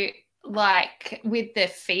also like with the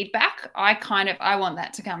feedback, I want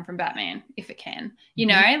that to come from Batman if it can, you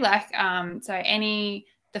know, like, so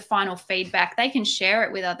the final feedback, they can share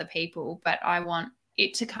it with other people, but I want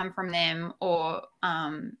it to come from them or,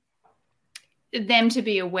 them to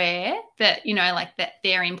be aware that, you know, like that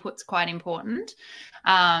their input's quite important,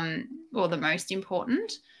 or the most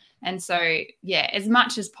important. And so, as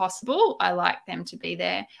much as possible, I like them to be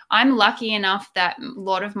there. I'm lucky enough that a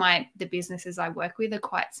lot of the businesses I work with are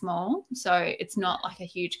quite small. So it's not like a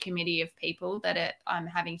huge committee of people that I'm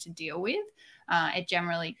having to deal with. It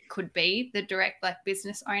generally could be the direct like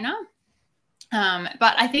business owner.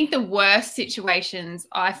 But I think the worst situations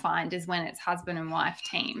I find is when it's husband and wife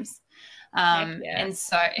teams. And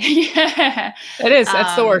so, yeah. It is.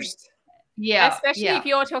 That's the worst. Yeah. Especially if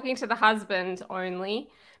you're talking to the husband only,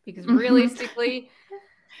 because realistically,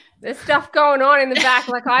 there's stuff going on in the back.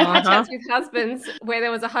 Like I've had chats with husbands where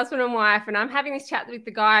there was a husband and wife, and I'm having this chat with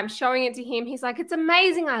the guy. I'm showing it to him. He's like, it's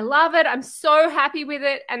amazing. I love it. I'm so happy with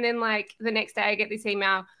it. And then like the next day I get this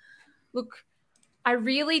email. Look, I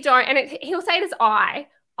really don't. And he'll say it as I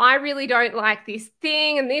really don't like this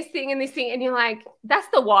thing and this thing and this thing. And you're like, that's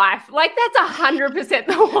the wife. Like that's 100%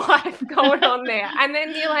 the wife going on there. And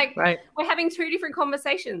then you're like, right. We're having two different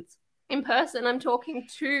conversations. In person, I'm talking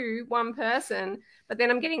to one person, but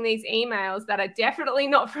then I'm getting these emails that are definitely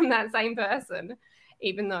not from that same person,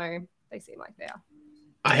 even though they seem like they are.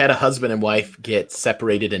 I had a husband and wife get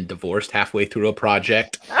separated and divorced halfway through a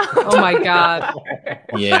project. Oh my God.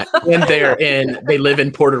 Yeah. And they live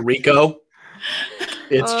in Puerto Rico.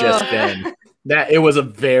 It's just been that it was a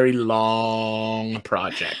very long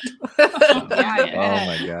project. Oh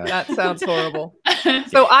my God. That sounds horrible.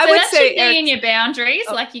 So I would say should be in your boundaries.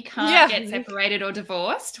 Like you can't get separated or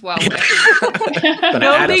divorced while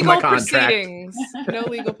no legal proceedings. No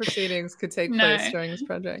legal proceedings could take place during this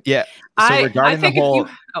project. Yeah. So regarding the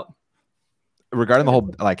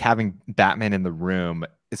whole like having Batman in the room,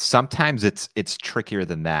 sometimes it's trickier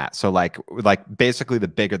than that. So like basically the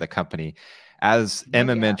bigger the company, as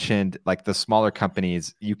Emma mentioned, like the smaller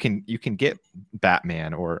companies, you can get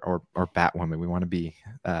Batman or Batwoman. We want to be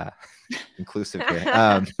inclusive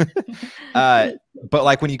here. But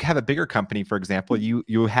like when you have a bigger company, for example,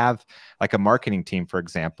 you have like a marketing team, for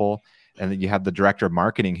example, and then you have the director of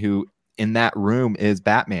marketing who in that room is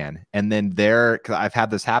Batman. And then cause I've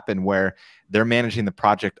had this happen where they're managing the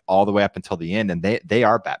project all the way up until the end, and they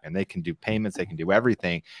are Batman. They can do payments, they can do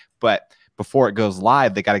everything, but before it goes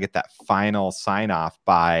live, they got to get that final sign off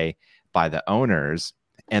by the owners.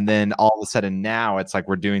 And then all of a sudden now it's like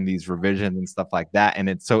we're doing these revisions and stuff like that. And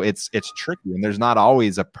it's tricky. And there's not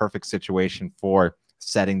always a perfect situation for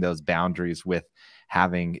setting those boundaries with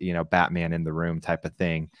having, Batman in the room type of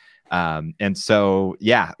thing. And so,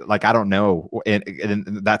 yeah, like, I don't know.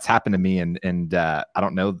 And that's happened to me. And I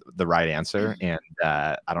don't know the right answer. And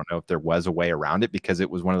I don't know if there was a way around it, because it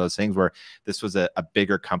was one of those things where this was a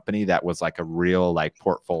bigger company that was like a real like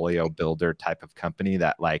portfolio builder type of company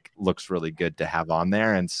that like looks really good to have on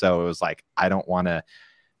there. And so it was like, I don't want to,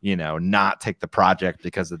 not take the project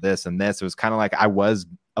because of this and this. It was kind of like I was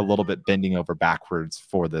a little bit bending over backwards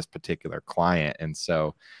for this particular client. And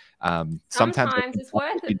so sometimes it's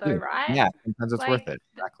worth it though, right? Yeah, sometimes it's worth it.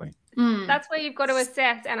 Exactly. That's where you've got to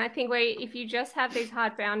assess. And I think if you just have these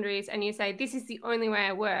hard boundaries and you say, this is the only way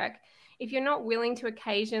I work, if you're not willing to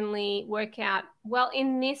occasionally work out, well,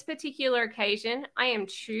 in this particular occasion, I am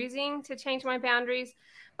choosing to change my boundaries,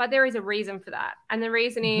 but there is a reason for that. And the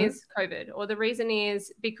reason is COVID, or the reason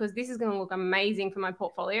is because this is going to look amazing for my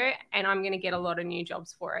portfolio and I'm going to get a lot of new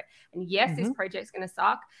jobs for it. And yes, this project's going to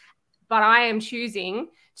suck, but I am choosing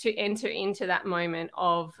to enter into that moment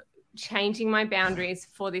of changing my boundaries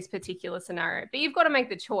for this particular scenario. But you've got to make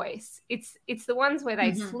the choice. It's the ones where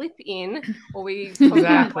they slip in, or we talk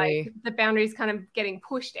about like the boundaries kind of getting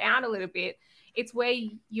pushed out a little bit. It's where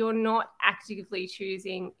you're not actively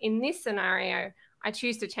choosing. In this scenario, I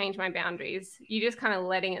choose to change my boundaries. You're just kind of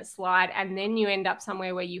letting it slide, and then you end up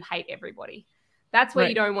somewhere where you hate everybody. That's where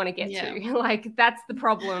you don't want to get to. Like, that's the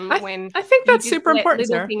problem when I think that's super important.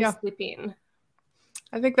 Little things slip in.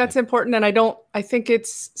 I think that's important. And I think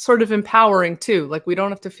it's sort of empowering too. Like, we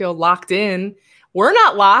don't have to feel locked in. We're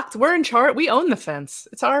not locked. We're in charge. We own the fence.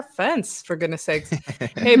 It's our fence, for goodness sakes.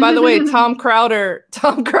 Hey, by the way, Tom Crowder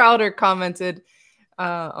commented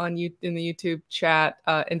in the YouTube chat,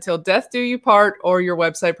 until death do you part or your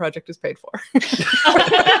website project is paid for.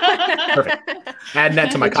 Perfect. Add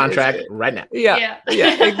that to my contract right now. Yeah,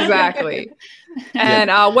 exactly. And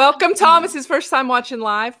welcome, Tom. It's his first time watching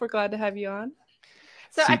live. We're glad to have you on.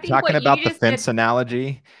 So I think talking about the fence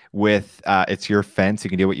analogy with it's your fence, you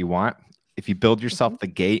can do what you want. If you build yourself the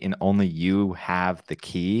gate and only you have the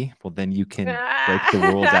key, well, then you can break the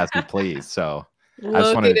rules as you please. So I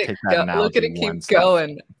just wanted to take that analogy. Look at it keep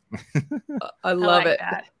going. I love it.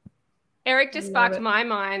 That. Eric just sparked my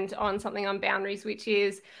mind on something on boundaries, which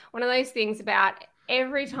is one of those things about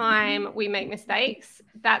every time we make mistakes,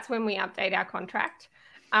 that's when we update our contract.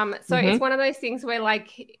 So it's one of those things where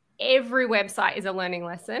like every website is a learning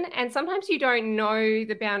lesson. And sometimes you don't know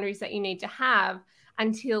the boundaries that you need to have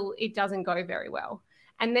until it doesn't go very well.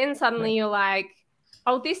 And then suddenly you're like,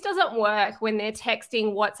 oh, this doesn't work when they're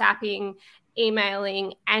texting, WhatsApping,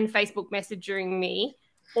 emailing, and Facebook messaging me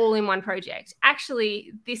all in one project.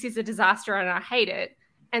 Actually, this is a disaster and I hate it.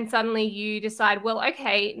 And suddenly you decide, well,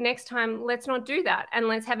 okay, next time let's not do that. And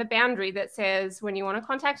let's have a boundary that says when you want to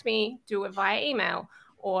contact me, do it via email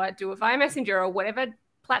or do it via Messenger or whatever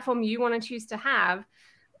platform you want to choose to have.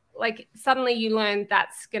 Like suddenly you learn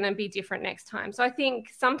that's going to be different next time. So I think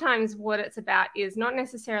sometimes what it's about is not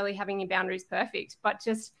necessarily having your boundaries perfect, but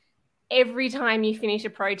just every time you finish a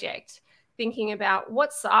project, thinking about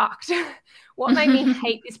what sucked, what made me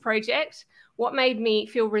hate this project, what made me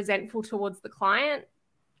feel resentful towards the client,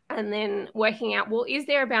 and then working out, well, is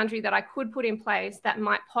there a boundary that I could put in place that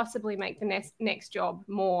might possibly make the next job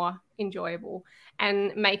more enjoyable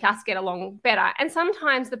and make us get along better? And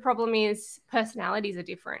sometimes the problem is personalities are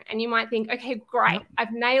different. And you might think, okay, great,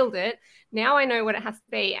 I've nailed it. Now I know what it has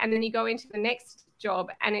to be. And then you go into the next job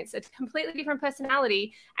and it's a completely different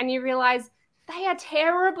personality and you realize they are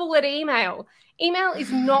terrible at email. Email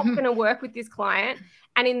is not going to work with this client.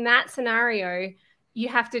 And in that scenario, you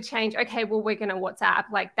have to change, okay, well, we're going to WhatsApp.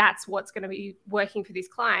 Like that's what's going to be working for this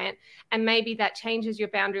client. And maybe that changes your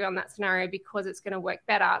boundary on that scenario because it's going to work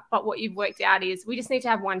better. But what you've worked out is we just need to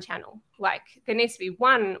have one channel. Like there needs to be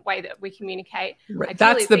one way that we communicate. Right.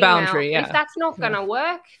 That's the boundary. Yeah. If that's not going to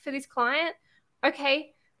work for this client,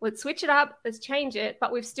 okay, let's switch it up. Let's change it.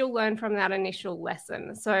 But we've still learned from that initial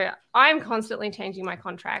lesson. So I'm constantly changing my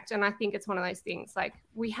contract. And I think it's one of those things like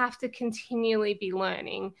we have to continually be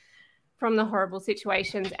learning from the horrible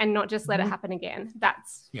situations and not just let it happen again.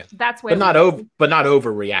 That's where, but not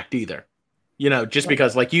overreact either. You know, just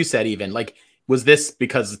because, like you said, even like, was this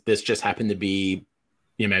because this just happened to be,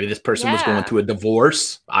 you know, maybe this person was going through a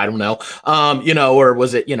divorce? I don't know. You know, or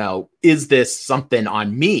was it, you know, is this something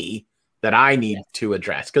on me that I need to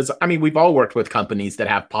address? Because I mean, we've all worked with companies that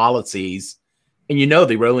have policies, and you know,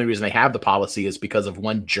 the only reason they have the policy is because of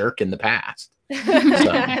one jerk in the past.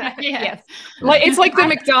 Yes. Like it's like the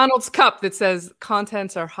McDonald's cup that says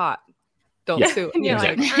contents are hot. Don't sue. You know,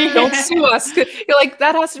 like, don't sue us. You're like,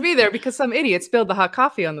 that has to be there because some idiot spilled the hot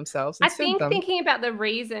coffee on themselves. I think thinking about the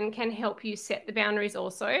reason can help you set the boundaries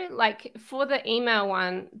also. Like for the email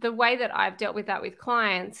one, the way that I've dealt with that with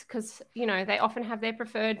clients, because, you know, they often have their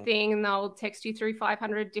preferred thing and they'll text you through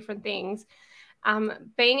 500 different things.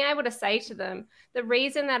 Being able to say to them, the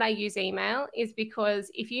reason that I use email is because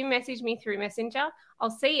if you message me through Messenger, I'll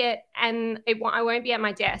see it and I won't be at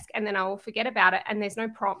my desk and then I will forget about it and there's no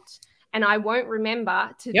prompt and I won't remember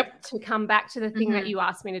to come back to the thing that you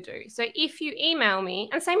asked me to do. So if you email me,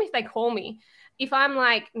 and same if they call me, if I'm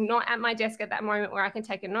like not at my desk at that moment where I can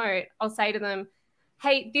take a note, I'll say to them,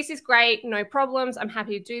 hey, this is great, no problems. I'm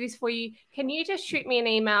happy to do this for you. Can you just shoot me an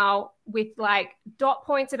email with like dot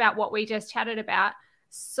points about what we just chatted about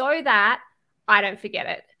so that I don't forget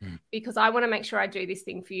it because I want to make sure I do this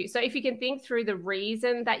thing for you. So if you can think through the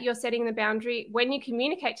reason that you're setting the boundary, when you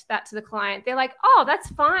communicate that to the client, they're like, oh, that's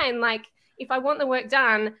fine. Like if I want the work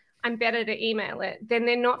done, I'm better to email it. Then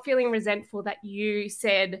they're not feeling resentful that you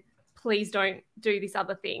said, please don't do this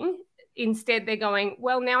other thing. Instead, they're going,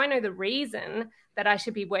 well, now I know the reason that I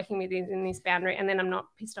should be working within this boundary and then I'm not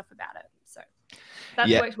pissed off about it. So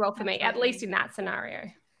that's worked well for me, at least in that scenario.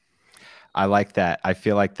 I like that. I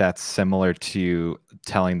feel like that's similar to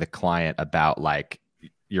telling the client about like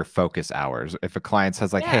your focus hours. If a client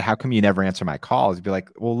says like, hey, how come you never answer my calls? You'd be like,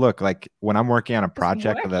 well, look, like when I'm working on a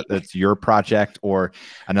project that's your project or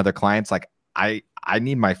another client's, like I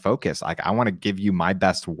need my focus. Like I want to give you my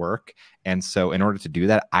best work. And so in order to do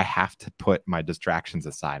that, I have to put my distractions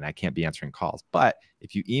aside and I can't be answering calls. But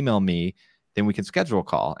if you email me, then we can schedule a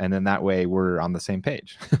call. And then that way we're on the same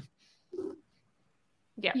page.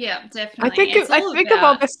 Yeah, definitely. I think of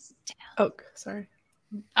all this. Oh, sorry.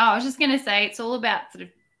 I was just going to say, it's all about sort of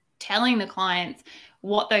telling the clients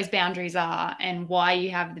what those boundaries are and why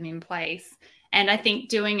you have them in place. And I think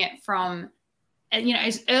doing it from, you know,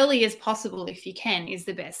 as early as possible, if you can, is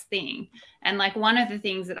the best thing. And like one of the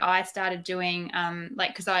things that I started doing,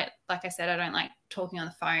 like, cause like I said, I don't like talking on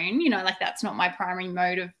the phone, you know, like that's not my primary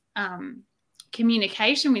mode of,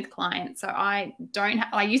 communication with clients. So I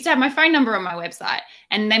used to have my phone number on my website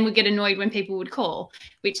and then would get annoyed when people would call,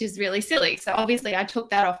 which is really silly. So obviously I took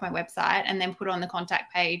that off my website and then put on the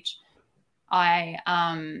contact page. I'm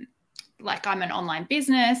an online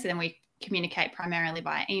business and we communicate primarily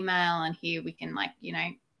by email, and here we can like, you know,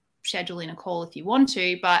 schedule in a call if you want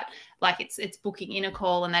to, but like it's booking in a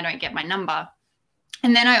call and they don't get my number.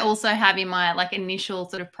 And then I also have in my like initial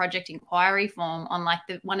sort of project inquiry form on like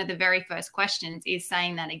one of the very first questions is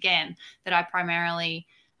saying that again, that I primarily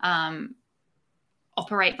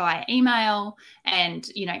operate via email and,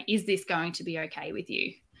 you know, is this going to be okay with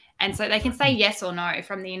you? And so they can say yes or no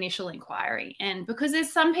from the initial inquiry. And because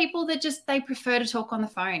there's some people that they prefer to talk on the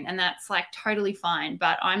phone, and that's like totally fine,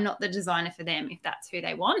 but I'm not the designer for them. If that's who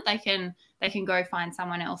they want, they can go find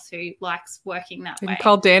someone else who likes working that way.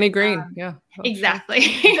 Call Danny Green. Yeah. Exactly.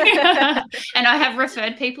 And I have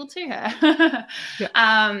referred people to her.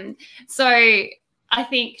 Yeah. So I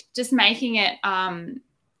think just making it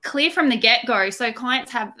clear from the get-go, so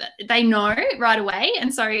clients they know right away,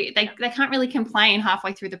 and so they can't really complain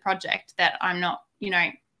halfway through the project that I'm not,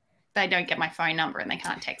 they don't get my phone number and they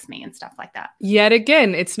can't text me and stuff like that. Yet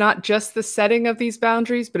again, it's not just the setting of these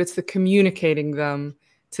boundaries, but it's the communicating them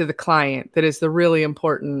to the client that is the really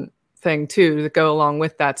important thing too, to go along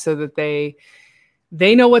with that, so that they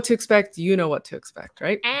know what to expect, you know what to expect,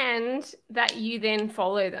 right? And that you then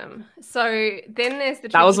follow them. So then there's the...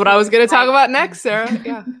 That was what I was going to talk about next, Sarah.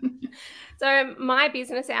 Yeah. So my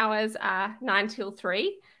business hours are 9 till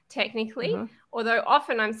 3, technically, although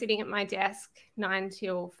often I'm sitting at my desk 9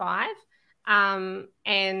 till 5.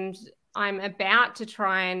 And I'm about to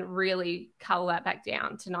try and really cull that back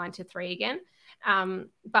down to 9 to 3 again.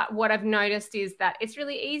 But what I've noticed is that it's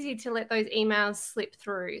really easy to let those emails slip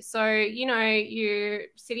through. So, you're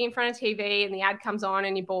sitting in front of TV and the ad comes on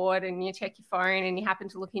and you're bored and you check your phone and you happen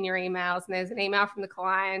to look in your emails and there's an email from the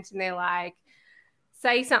client and they're like,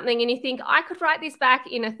 say something, and you think, I could write this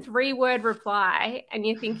back in a 3-word reply, and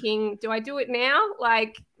you're thinking, do I do it now?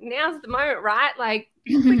 Like, now's the moment, right? Like,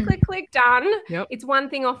 click, click, click, done. Yep. It's one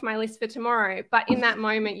thing off my list for tomorrow. But in that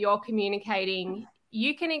moment, you're communicating.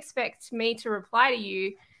 You can expect me to reply to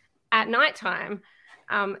you at nighttime.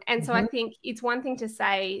 And so I think it's one thing to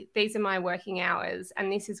say, these are my working hours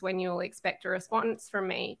and this is when you'll expect a response from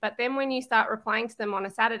me. But then when you start replying to them on a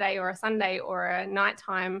Saturday or a Sunday or a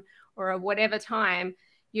nighttime or a whatever time,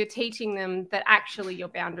 you're teaching them that actually your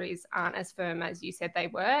boundaries aren't as firm as you said they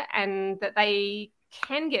were, and that they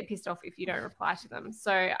can get pissed off if you don't reply to them.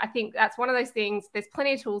 So I think that's one of those things. There's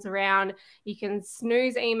plenty of tools around. You can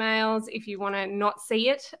snooze emails if you want to not see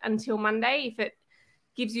it until Monday. If it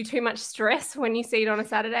gives you too much stress when you see it on a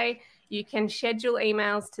Saturday, you can schedule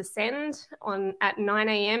emails to send at 9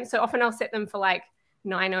 a.m. So often I'll set them for like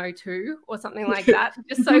 9:02 or something like that,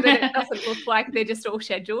 just so that it doesn't look like they're just all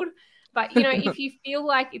scheduled. But, if you feel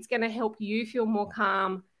like it's going to help you feel more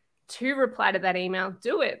calm to reply to that email,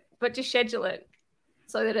 do it, but just schedule it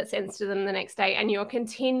so that it sends to them the next day, and you're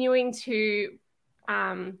continuing to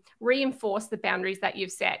reinforce the boundaries that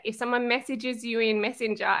you've set. If someone messages you in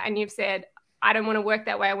Messenger and you've said, I don't want to work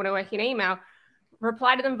that way, I want to work in email,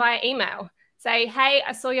 reply to them via email. Say, hey,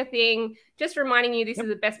 I saw your thing, just reminding you this is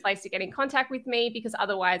the best place to get in contact with me, because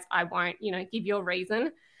otherwise I won't, give you a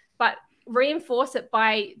reason. But reinforce it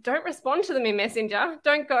by, don't respond to them in Messenger.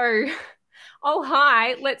 Don't go, oh,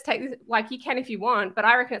 hi, let's take this. Like, you can if you want, but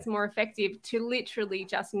I reckon it's more effective to literally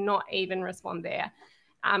just not even respond there.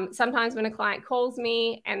 Sometimes when a client calls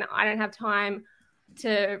me and I don't have time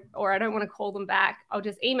or I don't want to call them back, I'll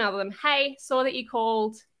just email them, hey, saw that you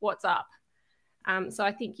called, what's up? So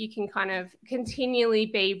I think you can kind of continually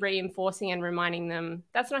be reinforcing and reminding them,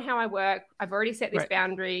 that's not how I work. I've already set this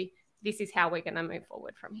boundary. This is how we're going to move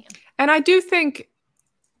forward from here. And I do think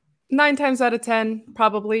 9 times out of 10,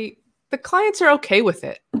 probably the clients are okay with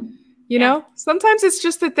it. You know, sometimes it's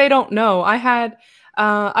just that they don't know. I have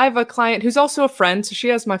a client who's also a friend, so she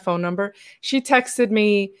has my phone number. She texted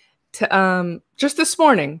me just this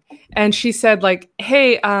morning, and she said like,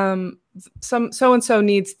 hey, some so-and-so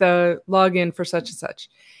needs the login for such and such.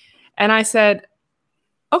 And I said,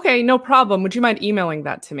 okay, no problem. Would you mind emailing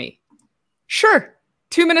that to me? Sure.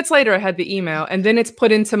 2 minutes later, I had the email, and then it's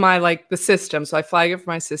put into my, the system. So I flag it for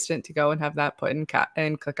my assistant to go and have that put in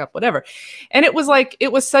and click up, whatever. And it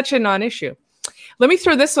was such a non-issue. Let me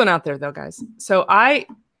throw this one out there though, guys. So I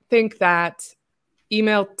think that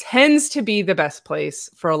email tends to be the best place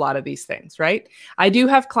for a lot of these things, right? I do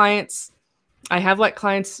have clients. I have let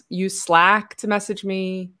clients use Slack to message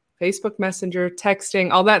me, Facebook Messenger,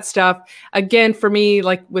 texting, all that stuff. Again, for me,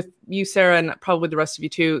 like with you, Sarah, and probably the rest of you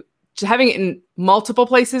too, having it in multiple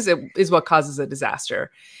places is what causes a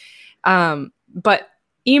disaster. But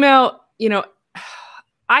email,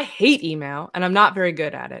 I hate email and I'm not very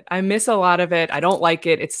good at it. I miss a lot of it. I don't like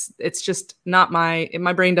it. It's just not my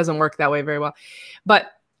brain doesn't work that way very well, but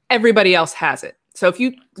everybody else has it. So if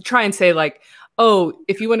you try and say like, oh,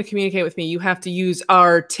 if you want to communicate with me, you have to use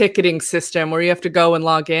our ticketing system where you have to go and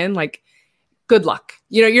log in, like, good luck.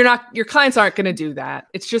 Your clients aren't going to do that.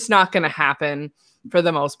 It's just not going to happen for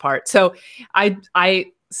the most part. So I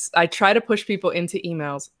try to push people into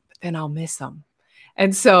emails, but then I'll miss them.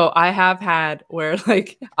 And so I have had where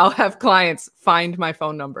like I'll have clients find my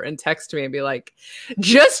phone number and text me and be like,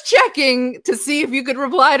 just checking to see if you could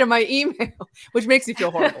reply to my email, which makes me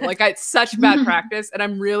feel horrible. Like it's such bad practice and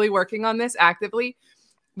I'm really working on this actively.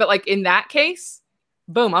 But like in that case,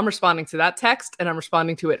 boom, I'm responding to that text and I'm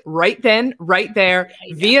responding to it right then, right there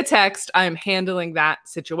via text. I'm handling that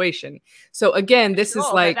situation. So again, this is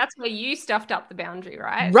like, that's where you stuffed up the boundary,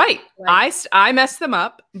 right? Right. Like, I messed them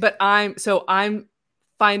up, but I'm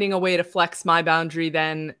finding a way to flex my boundary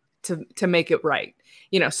then to make it right.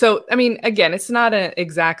 You know, so I mean, again, it's not an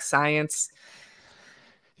exact science.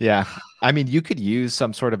 Yeah. I mean, you could use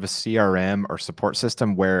some sort of a CRM or support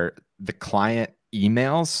system where the client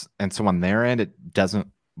emails, and so on their end, it doesn't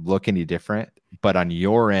look any different. But on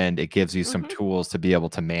your end, it gives you some tools to be able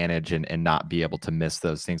to manage and not be able to miss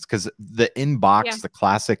those things. Because the inbox, the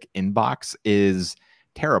classic inbox is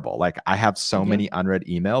terrible. Like I have so many unread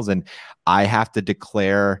emails and I have to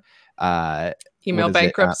declare email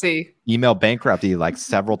bankruptcy like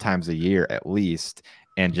several times a year at least,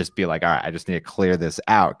 and just be like, all right, I just need to clear this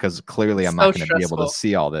out because clearly I'm not going to be able to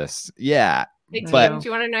see all this. Yeah. Hey, Tim, do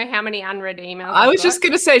you want to know how many unread emails? I was just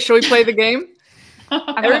going to say, shall we play the game?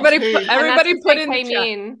 Everybody put in the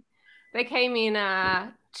chat. They came in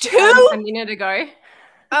 2 a minute ago.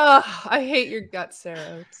 Oh, I hate your guts,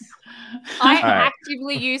 Sarah. I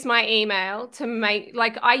actively use my email to make,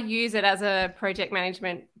 like, I use it as a project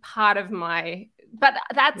management part of my, but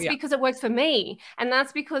that's because it works for me. And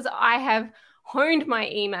that's because I have honed my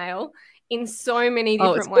email in so many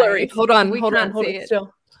different ways. Hold on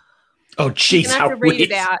still. Oh, geez, how to read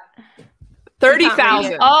it out.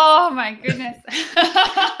 30,000. Oh my goodness.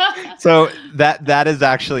 So that is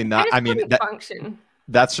actually not. I mean, function.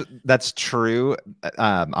 That's true.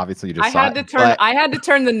 Obviously, you just. I had to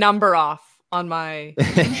turn the number off on my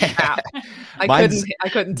app. I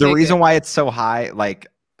couldn't. The reason why it's so high, like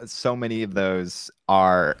so many of those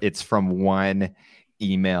are, it's from one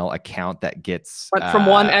email account that gets from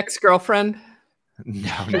one ex-girlfriend.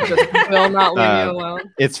 No, will not leave you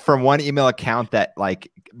alone. It's from one email account that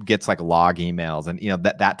like gets like log emails and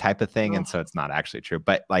that type of thing, and so it's not actually true.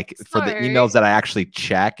 But like for the emails that I actually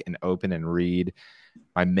check and open and read,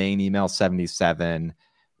 my main email 77,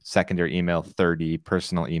 secondary email 30,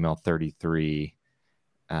 personal email 33.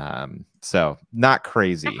 So not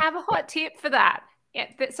crazy. I have a hot tip for that. Yeah,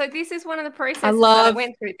 so this is one of the processes that I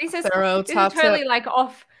went through. This is totally like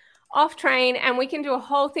off train, and we can do a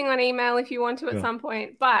whole thing on email if you want to at some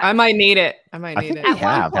point. But I might need it. At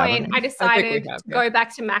one point, I decided to go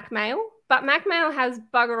back to MacMail, but MacMail has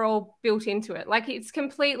bugger all built into it. Like it's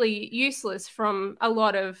completely useless from a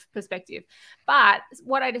lot of perspective. But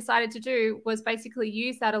what I decided to do was basically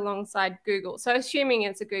use that alongside Google. So assuming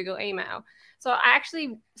it's a Google email. So I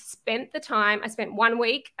actually spent the time. I spent 1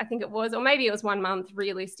 week, I think it was, or maybe it was 1 month,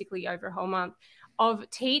 realistically over a whole month, of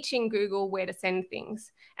teaching Google where to send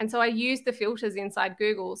things. And so I used the filters inside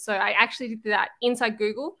Google. So I actually did that inside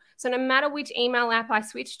Google. So no matter which email app I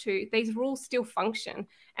switch to, these rules still function.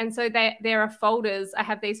 And so there are folders. I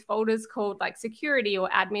have these folders called like security or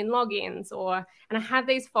admin logins, and I have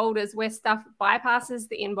these folders where stuff bypasses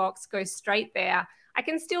the inbox, goes straight there. I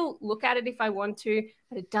can still look at it if I want to,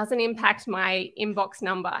 but it doesn't impact my inbox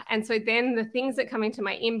number. And so then the things that come into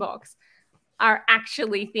my inbox are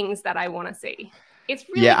actually things that I want to see. It's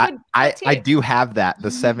really good. I do have that. The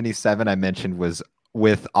 77 I mentioned was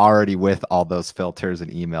with all those filters and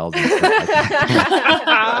emails and stuff like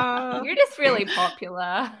that. You're just really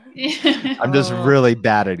popular. I'm just really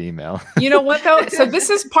bad at email. You know what though? So this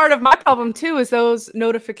is part of my problem too, is those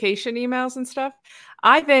notification emails and stuff.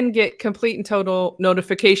 I then get complete and total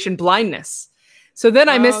notification blindness. So then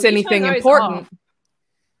I miss anything important.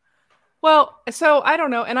 Well, so I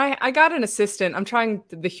don't know. And I got an assistant. I'm trying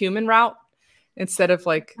the human route instead of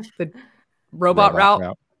like the robot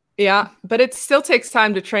route. Yeah. But it still takes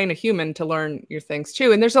time to train a human to learn your things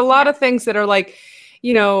too. And there's a lot of things that are like,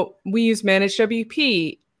 you know, we use Managed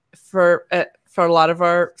WP for a lot of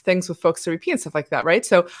our things with Focus WP and stuff like that. Right.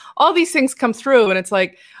 So all these things come through and it's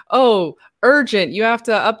like, oh, urgent. You have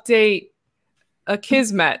to update a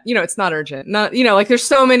Kismet. You know, it's not urgent. Not, you know, like there's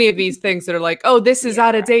so many of these things that are like, oh, this is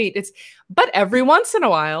out of date. But every once in a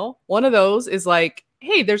while, one of those is like,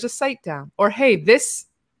 hey, there's a site down, or hey, this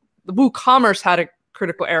WooCommerce had a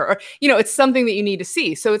critical error, or, you know, it's something that you need to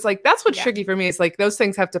see. So it's like, that's what's tricky for me. It's like those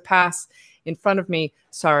things have to pass in front of me.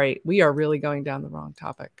 Sorry, we are really going down the wrong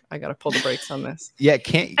topic. I got to pull the brakes on this. Yeah.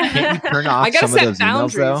 Can't you turn off some of those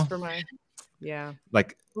emails though? For my,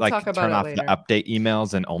 like turn off the update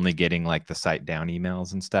emails and only getting like the site down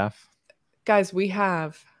emails and stuff. Guys,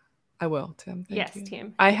 I will, Tim. Yes, you.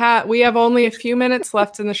 Tim. We have only a few minutes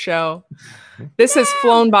left in the show. This has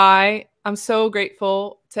flown by. I'm so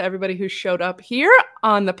grateful to everybody who showed up here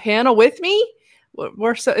on the panel with me.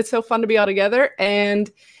 It's so fun to be all together,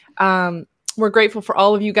 and we're grateful for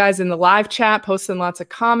all of you guys in the live chat posting lots of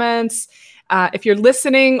comments. If you're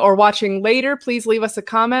listening or watching later, please leave us a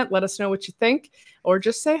comment. Let us know what you think, or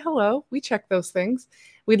just say hello. We check those things.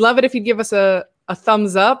 We'd love it if you'd give us a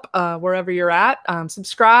thumbs up wherever you're at.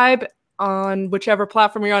 Subscribe on whichever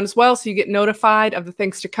platform you're on as well, so you get notified of the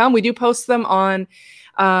things to come. We do post them on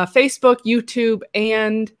Facebook, YouTube,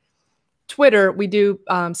 and Twitter. We do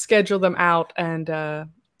schedule them out and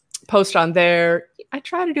post on there. I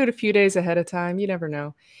try to do it a few days ahead of time. You never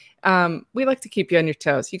know. We like to keep you on your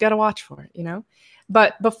toes. You got to watch for it, you know.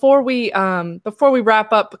 But before we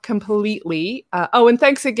wrap up completely, and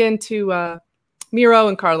thanks again to Miro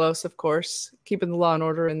and Carlos, of course, keeping the law and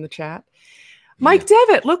order in the chat. Mike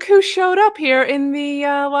Devitt, look who showed up here in the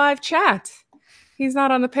live chat. He's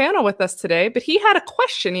not on the panel with us today, but he had a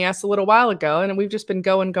question he asked a little while ago, and we've just been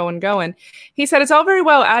going. He said, it's all very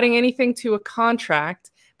well adding anything to a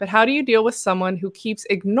contract, but how do you deal with someone who keeps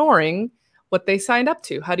ignoring what they signed up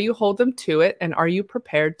to? How do you hold them to it? And are you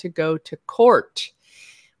prepared to go to court?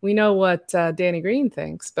 We know what Danny Green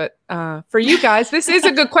thinks, but for you guys, this is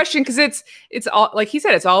a good question, because it's all, like he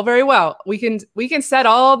said, it's all very well. We can set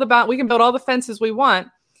we can build all the fences we want,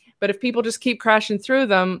 but if people just keep crashing through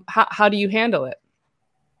them, how do you handle it?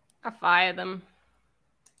 I fire them.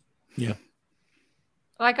 Yeah.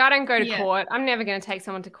 Like, I don't go to court. I'm never going to take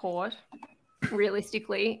someone to court,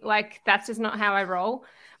 realistically. Like, that's just not how I roll.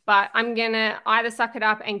 But I'm going to either suck it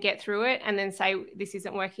up and get through it and then say, this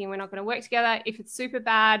isn't working, we're not going to work together. If it's super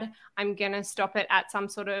bad, I'm going to stop it at some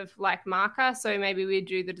sort of like marker. So maybe we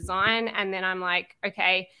do the design, and then I'm like,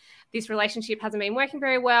 okay, this relationship hasn't been working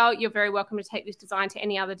very well. You're very welcome to take this design to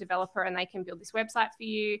any other developer and they can build this website for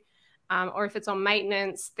you. Or if it's on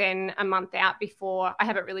maintenance, then a month out before, I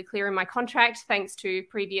have it really clear in my contract, thanks to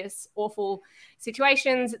previous awful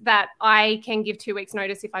situations, that I can give 2 weeks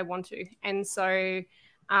notice if I want to. And so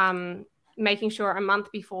making sure a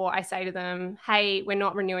month before I say to them, hey, we're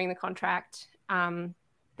not renewing the contract.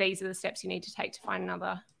 These are the steps you need to take to find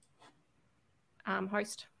another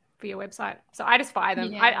host for your website. So I just fire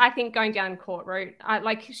them. Yeah. I think going down court route,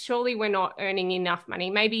 surely we're not earning enough money.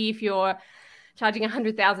 Maybe if you're charging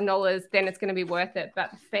 $100,000, then it's going to be worth it.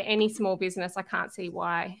 But for any small business, I can't see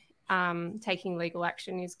why taking legal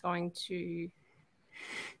action is going to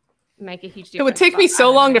make a huge difference. It would take me so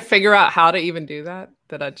long to figure out how to even do that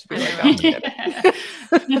I'd just be like,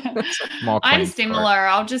 oh, I'm similar.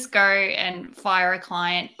 I'll just go and fire a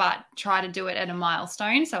client, but try to do it at a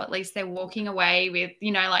milestone. So at least they're walking away with,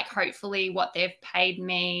 like, hopefully what they've paid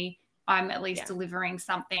me, I'm at least delivering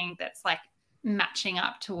something that's like matching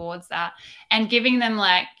up towards that, and giving them,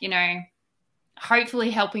 like, hopefully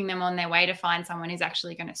helping them on their way to find someone who's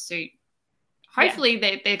actually going to suit. Hopefully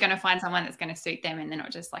they're going to find someone that's going to suit them, and they're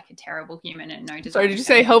not just like a terrible human and no design. Sorry, did you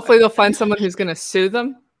say hopefully they'll find someone who's going to sue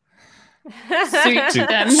them? Suit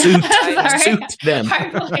them. Suit them.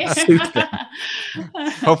 Suit them.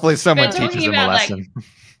 Hopefully someone teaches them a lesson.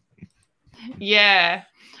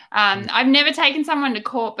 I've never taken someone to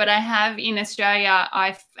court, but I have in Australia.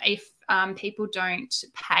 If people don't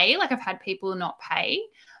pay, like, I've had people not pay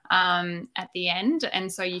at the end,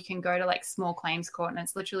 and so you can go to like small claims court, and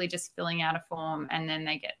it's literally just filling out a form, and then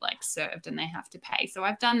they get like served and they have to pay. So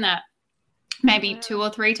I've done that maybe 2 or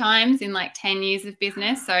 3 times in like 10 years of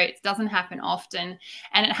business, so it doesn't happen often,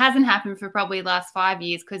 and it hasn't happened for probably the last 5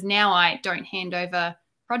 years, because now I don't hand over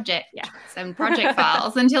projects and project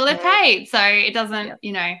files until they're paid, so it doesn't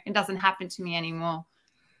it doesn't happen to me anymore.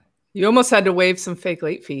 You almost had to waive some fake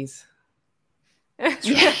late fees.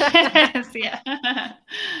 Yes,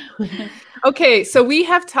 Okay, so we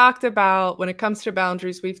have talked about, when it comes to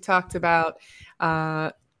boundaries, we've talked about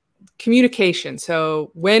communication.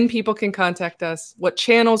 So when people can contact us, what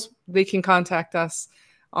channels they can contact us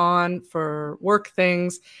on for work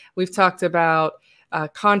things. We've talked about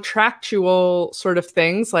contractual sort of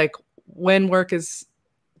things, like when work is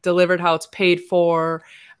delivered, how it's paid for,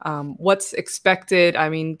 what's expected. I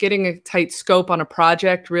mean, getting a tight scope on a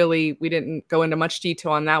project, really, we didn't go into much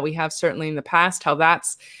detail on that. We have certainly in the past, how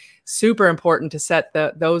that's super important to set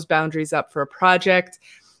those boundaries up for a project.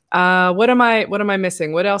 What am I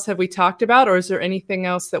missing? What else have we talked about? Or is there anything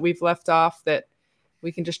else that we've left off that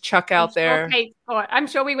we can just chuck out there? I'm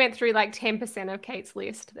sure we went through like 10% of Kate's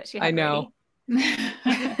list that she had. I know.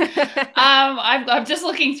 I'm just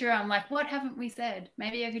looking through. I'm like, what haven't we said?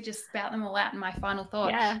 Maybe I could just spout them all out in my final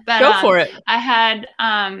thought. Yeah, but go for it. I had.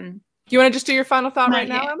 Do you want to just do your final thought right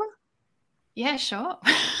now, Emma? Yeah, sure.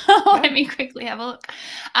 Let me quickly have a look.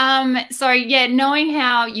 So yeah, knowing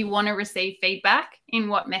how you want to receive feedback, in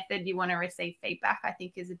what method you want to receive feedback, I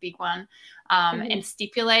think is a big one. And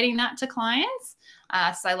stipulating that to clients.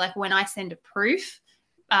 So like when I send a proof,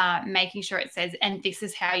 making sure it says, and this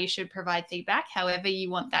is how you should provide feedback, however you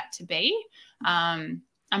want that to be. I'm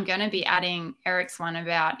going to be adding Eric's one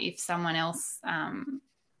about if someone else,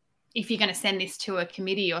 if you're going to send this to a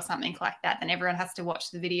committee or something like that, then everyone has to watch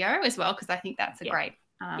the video as well, because I think that's a great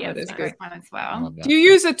that is good one as well. That. Do you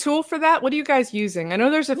use a tool for that? What are you guys using? I know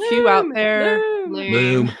there's a few out there.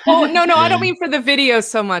 Loom. Oh, no, I don't mean for the videos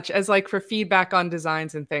so much as like for feedback on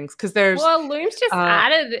designs and things, because there's... Well, Loom's just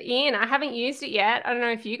added in. I haven't used it yet. I don't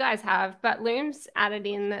know if you guys have, but Loom's added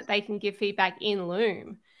in that they can give feedback in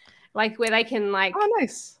Loom, like where they can like... Oh,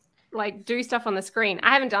 nice. Like do stuff on the screen.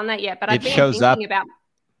 I haven't done that yet, but I've been shows thinking up about...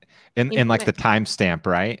 in like the timestamp,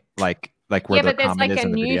 right? Like where yeah, the but there's comment like is a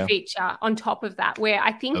in the new video. feature on top of that where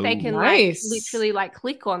I think they can nice. like literally like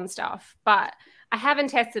click on stuff, but I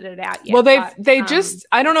haven't tested it out yet. Well, they just,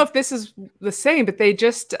 I don't know if this is the same, but they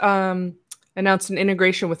just announced an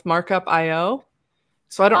integration with Markup.io.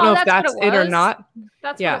 So I don't know if that's it or not.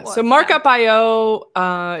 That's what it was. So Markup.io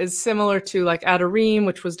is similar to like Adareem,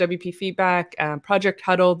 which was WP Feedback, Project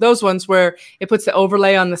Huddle, those ones where it puts the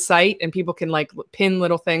overlay on the site and people can like pin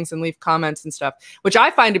little things and leave comments and stuff, which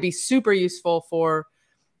I find to be super useful for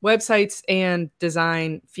websites and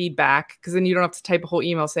design feedback, because then you don't have to type a whole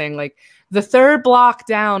email saying like the third block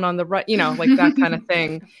down on the right, you know, like that kind of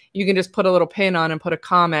thing. You can just put a little pin on and put a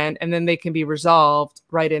comment, and then they can be resolved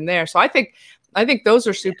right in there. So I think those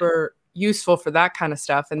are super useful for that kind of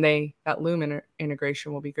stuff, and that Loom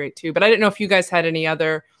integration will be great too. But I didn't know if you guys had any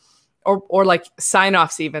other, or like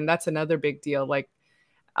sign-offs even. That's another big deal. Like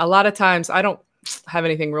a lot of times I don't have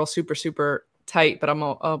anything real super, super tight, but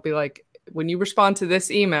I'll be like, when you respond to this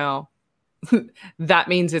email, that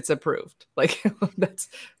means it's approved. Like that's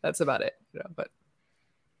about it. You know, but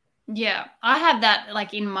yeah, I have that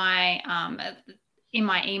like in my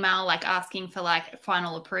email, like asking for like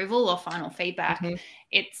final approval or final feedback.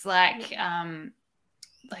 It's like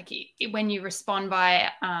when you respond by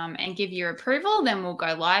and give your approval, then we'll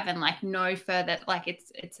go live, and like no further, like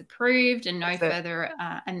it's approved, and no further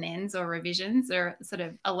amends or revisions are sort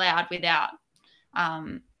of allowed without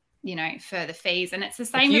you know, further fees. And it's the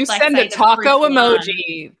same. If you with, like, send say, a taco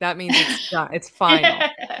emoji, that means it's done. It's final.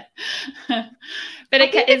 But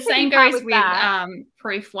the same goes with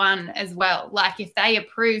proof one as well. Like if they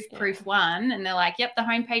approve proof one and they're like, yep, the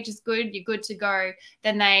homepage is good, you're good to go,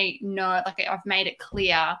 then they know, like I've made it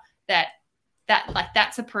clear that like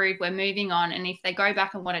that's approved, we're moving on. And if they go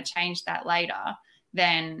back and want to change that later,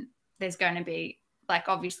 then there's going to be like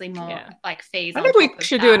obviously more like fees. I think we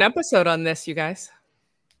should do an episode on this, you guys.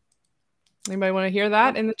 Anybody want to hear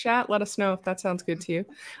that in the chat? Let us know if that sounds good to you.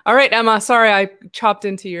 All right, Emma, sorry I chopped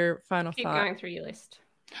into your final thought. Keep going through your list.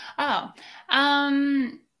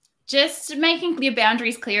 Just making your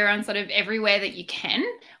boundaries clear on sort of everywhere that you can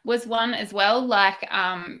was one as well. Like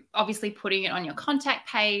obviously putting it on your contact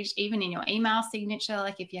page, even in your email signature,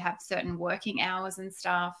 like if you have certain working hours and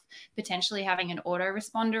stuff, potentially having an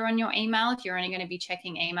autoresponder on your email if you're only going to be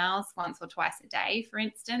checking emails once or twice a day, for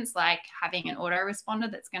instance, like having an autoresponder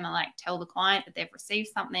that's going to like tell the client that they've received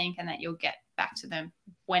something and that you'll get back to them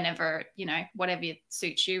whenever, you know, whatever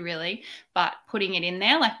suits you really, but putting it in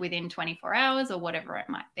there like within 24 hours or whatever it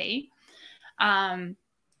might be.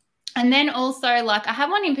 And then also like I have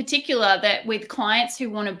one in particular that with clients who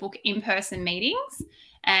want to book in-person meetings,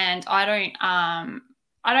 and I don't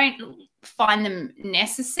find them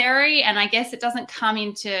necessary. And I guess it doesn't come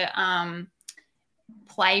into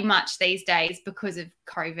play much these days because of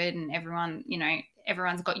COVID and everyone, you know,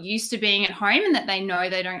 everyone's got used to being at home and that they know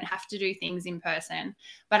they don't have to do things in person.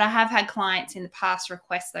 But I have had clients in the past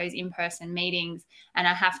request those in-person meetings, and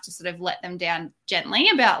I have to sort of let them down gently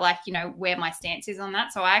about like, you know, where my stance is on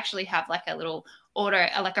that. So I actually have like a little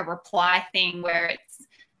like a reply thing where it's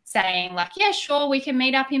saying like, yeah, sure, we can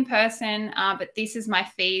meet up in person, but this is my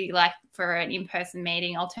fee like for an in-person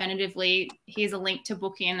meeting. Alternatively, here's a link to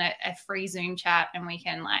book in a free Zoom chat and we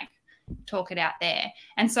can like talk it out there.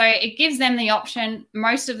 And so it gives them the option.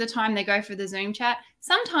 Most of the time they go for the Zoom chat.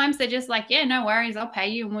 Sometimes they're just like, yeah, no worries, I'll pay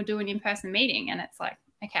you and we'll do an in-person meeting. And it's like,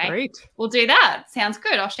 okay, great, we'll do that. Sounds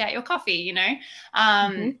good. I'll shout your coffee, you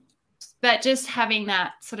know. But just having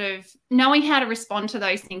that sort of knowing how to respond to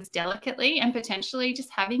those things delicately, and potentially just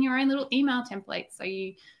having your own little email template. So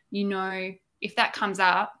you know, if that comes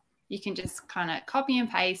up, you can just kind of copy and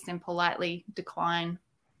paste and politely decline.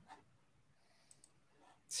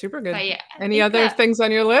 Super good. So, yeah, any other things on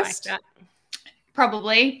your list?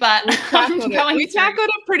 probably, but we tackled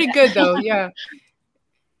it pretty good though. Yeah.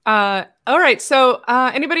 All right. So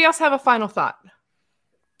anybody else have a final thought?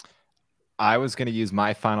 I was going to use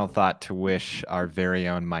my final thought to wish our very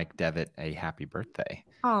own Mike Devitt a happy birthday.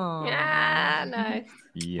 Oh, yeah, nice.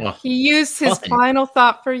 Yeah. He used his final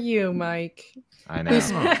thought for you, Mike. I know.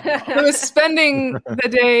 He was spending the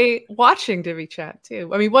day watching Divi Chat too.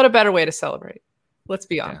 I mean, what a better way to celebrate? Let's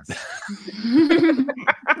be honest.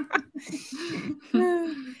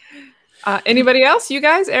 Anybody else? You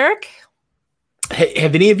guys, Eric? Hey,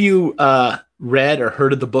 have any of you read or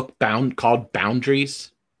heard of the book called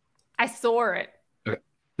Boundaries? I saw it. Okay.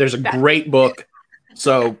 There's a great book.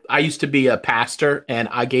 So I used to be a pastor, and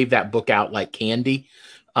I gave that book out like candy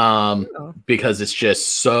because it's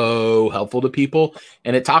just so helpful to people.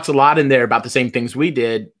 And it talks a lot in there about the same things we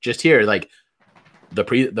did just here. Like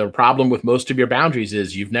the problem with most of your boundaries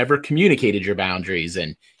is you've never communicated your boundaries,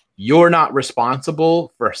 and you're not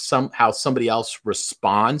responsible for how somebody else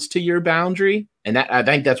responds to your boundary. And that, I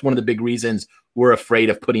think that's one of the big reasons we're afraid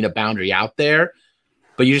of putting a boundary out there.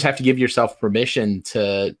 But you just have to give yourself permission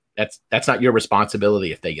to, that's not your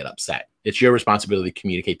responsibility if they get upset. It's your responsibility to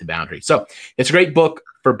communicate the boundary. So it's a great book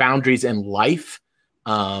for boundaries in life,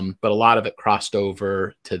 but a lot of it crossed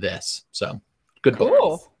over to this. So good book.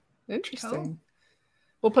 Cool. Interesting. Cool.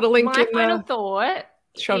 We'll put a link in final thought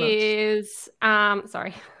show notes. Is,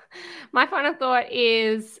 sorry. My final thought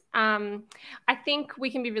is I think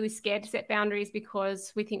we can be really scared to set boundaries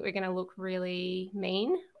because we think we're going to look really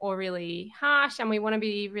mean or really harsh, and we want to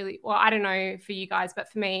be really, well, I don't know for you guys,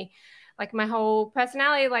 but for me, like my whole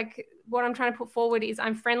personality, like what I'm trying to put forward is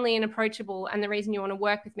I'm friendly and approachable, and the reason you want to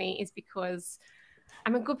work with me is because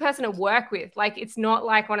I'm a good person to work with. Like, it's not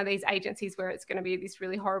like one of these agencies where it's going to be this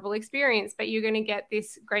really horrible experience, but you're going to get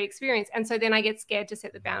this great experience. And so then I get scared to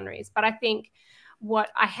set the boundaries. But I think what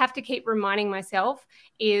I have to keep reminding myself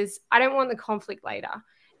is I don't want the conflict later.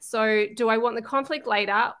 So do I want the conflict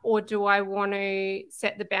later, or do I want to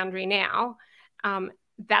set the boundary now?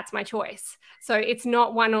 That's my choice. So it's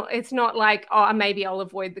not like, oh, maybe I'll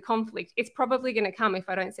avoid the conflict. It's probably going to come if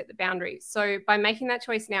I don't set the boundaries. So by making that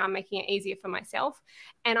choice now, I'm making it easier for myself.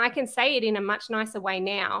 And I can say it in a much nicer way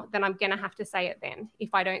now than I'm going to have to say it then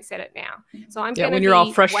if I don't set it now. So I'm going to when you're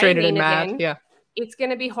all frustrated and mad. Again. Yeah. It's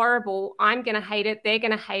going to be horrible. I'm going to hate it. They're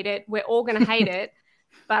going to hate it. We're all going to hate it.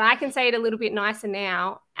 But I can say it a little bit nicer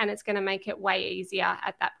now, and it's going to make it way easier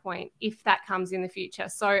at that point if that comes in the future.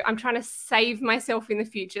 So I'm trying to save myself in the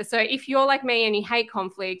future. So if you're like me and you hate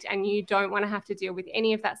conflict and you don't want to have to deal with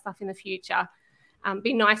any of that stuff in the future,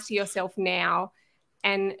 be nice to yourself now,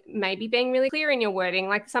 and maybe being really clear in your wording.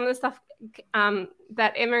 Like some of the stuff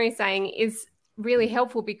that Emma is saying is really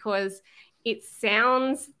helpful because it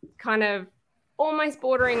sounds kind of almost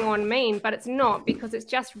bordering on mean, but it's not, because it's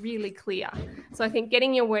just really clear. So I think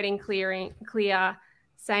getting your wording clear,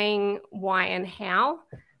 saying why and how,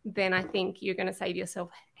 then I think you're going to save yourself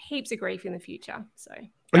heaps of grief in the future. So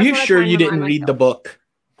are you sure you didn't read the book?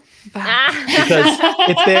 Because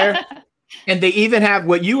it's there. And they even have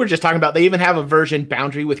what you were just talking about. They even have a version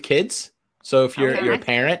Boundary with Kids. So if you're a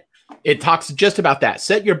parent, it talks just about that.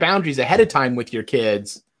 Set your boundaries ahead of time with your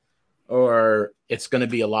kids, or it's going to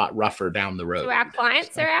be a lot rougher down the road. So our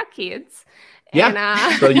clients are our kids. Yeah.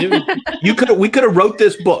 And, so we could have wrote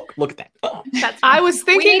this book. Look at that. Oh. I was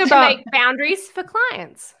thinking about to make boundaries for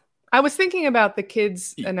clients. I was thinking about the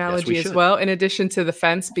kids analogy as well, in addition to the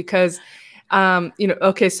fence, because,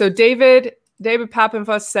 okay. So David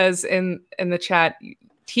Pappenfuss says in the chat,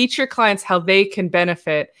 teach your clients how they can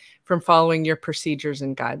benefit from following your procedures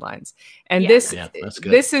and guidelines. And this is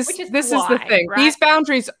the thing. Right? These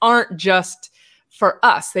boundaries aren't just for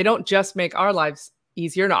us. They don't just make our lives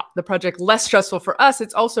easier, not the project less stressful for us.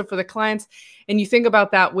 It's also for the clients. And you think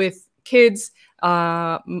about that with kids.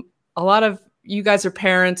 A lot of you guys are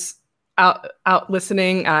parents out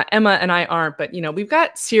listening. Emma and I aren't, but we've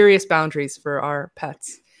got serious boundaries for our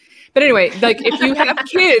pets. But anyway, like if you have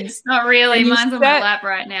kids, not really. Mine's on my lap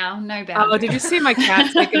right now. No boundaries. Oh, did you see my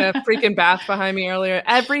cat taking a freaking bath behind me earlier?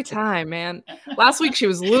 Every time, man. Last week she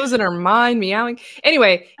was losing her mind, meowing.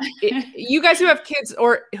 Anyway, you guys who have kids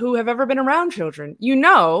or who have ever been around children, you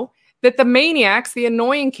know that the maniacs, the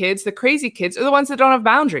annoying kids, the crazy kids are the ones that don't have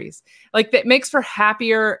boundaries. Like that makes for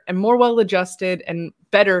happier and more well-adjusted and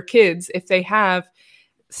better kids if they have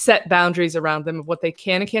set boundaries around them of what they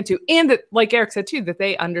can and can't do. And that, like Eric said too, that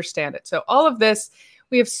they understand it. So all of this,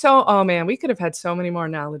 we have we could have had so many more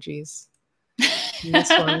analogies. This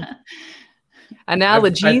one.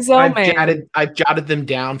 Analogies, I've jotted them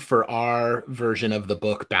down for our version of the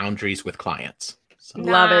book, Boundaries with Clients. So.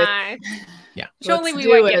 Love it. Yeah. Surely we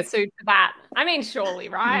won't get sued for that. I mean, surely,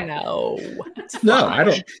 right? No. No, I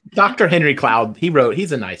don't. Dr. Henry Cloud,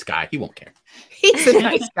 he's a nice guy. He won't care. He's a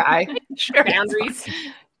nice guy. Sure. Boundaries.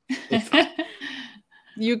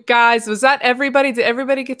 You guys, was that everybody? Did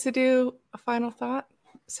everybody get to do a final thought?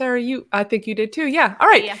 Sarah, I think you did too. Yeah. All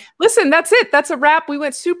right. Yeah. Listen, that's it. That's a wrap. We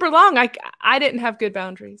went super long. I didn't have good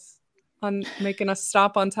boundaries on making us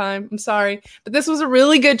stop on time. I'm sorry. But this was a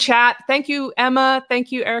really good chat. Thank you, Emma.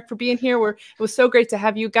 Thank you, Eric, for being here. It was so great to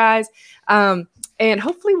have you guys. And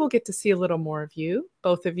hopefully we'll get to see a little more of you,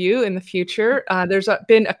 both of you, in the future. There's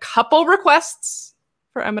been a couple requests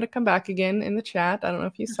for Emma to come back again in the chat. I don't know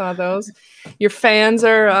if you saw those. Your fans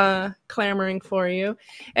are clamoring for you.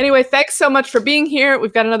 Anyway, thanks so much for being here.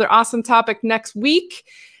 We've got another awesome topic next week.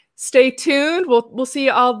 Stay tuned. We'll see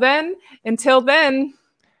you all then. Until then,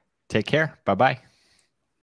 take care. Bye-bye.